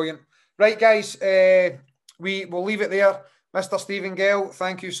 Brilliant. Right, guys, we will leave it there. Mr. Stephen Gell,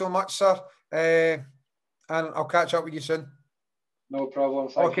 thank you so much, sir. and I'll catch up with you soon. No problem.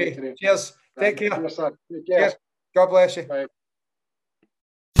 Thank you. Cheers. Take care. Cheers, sir. Take care. Cheers. God bless you. Bye.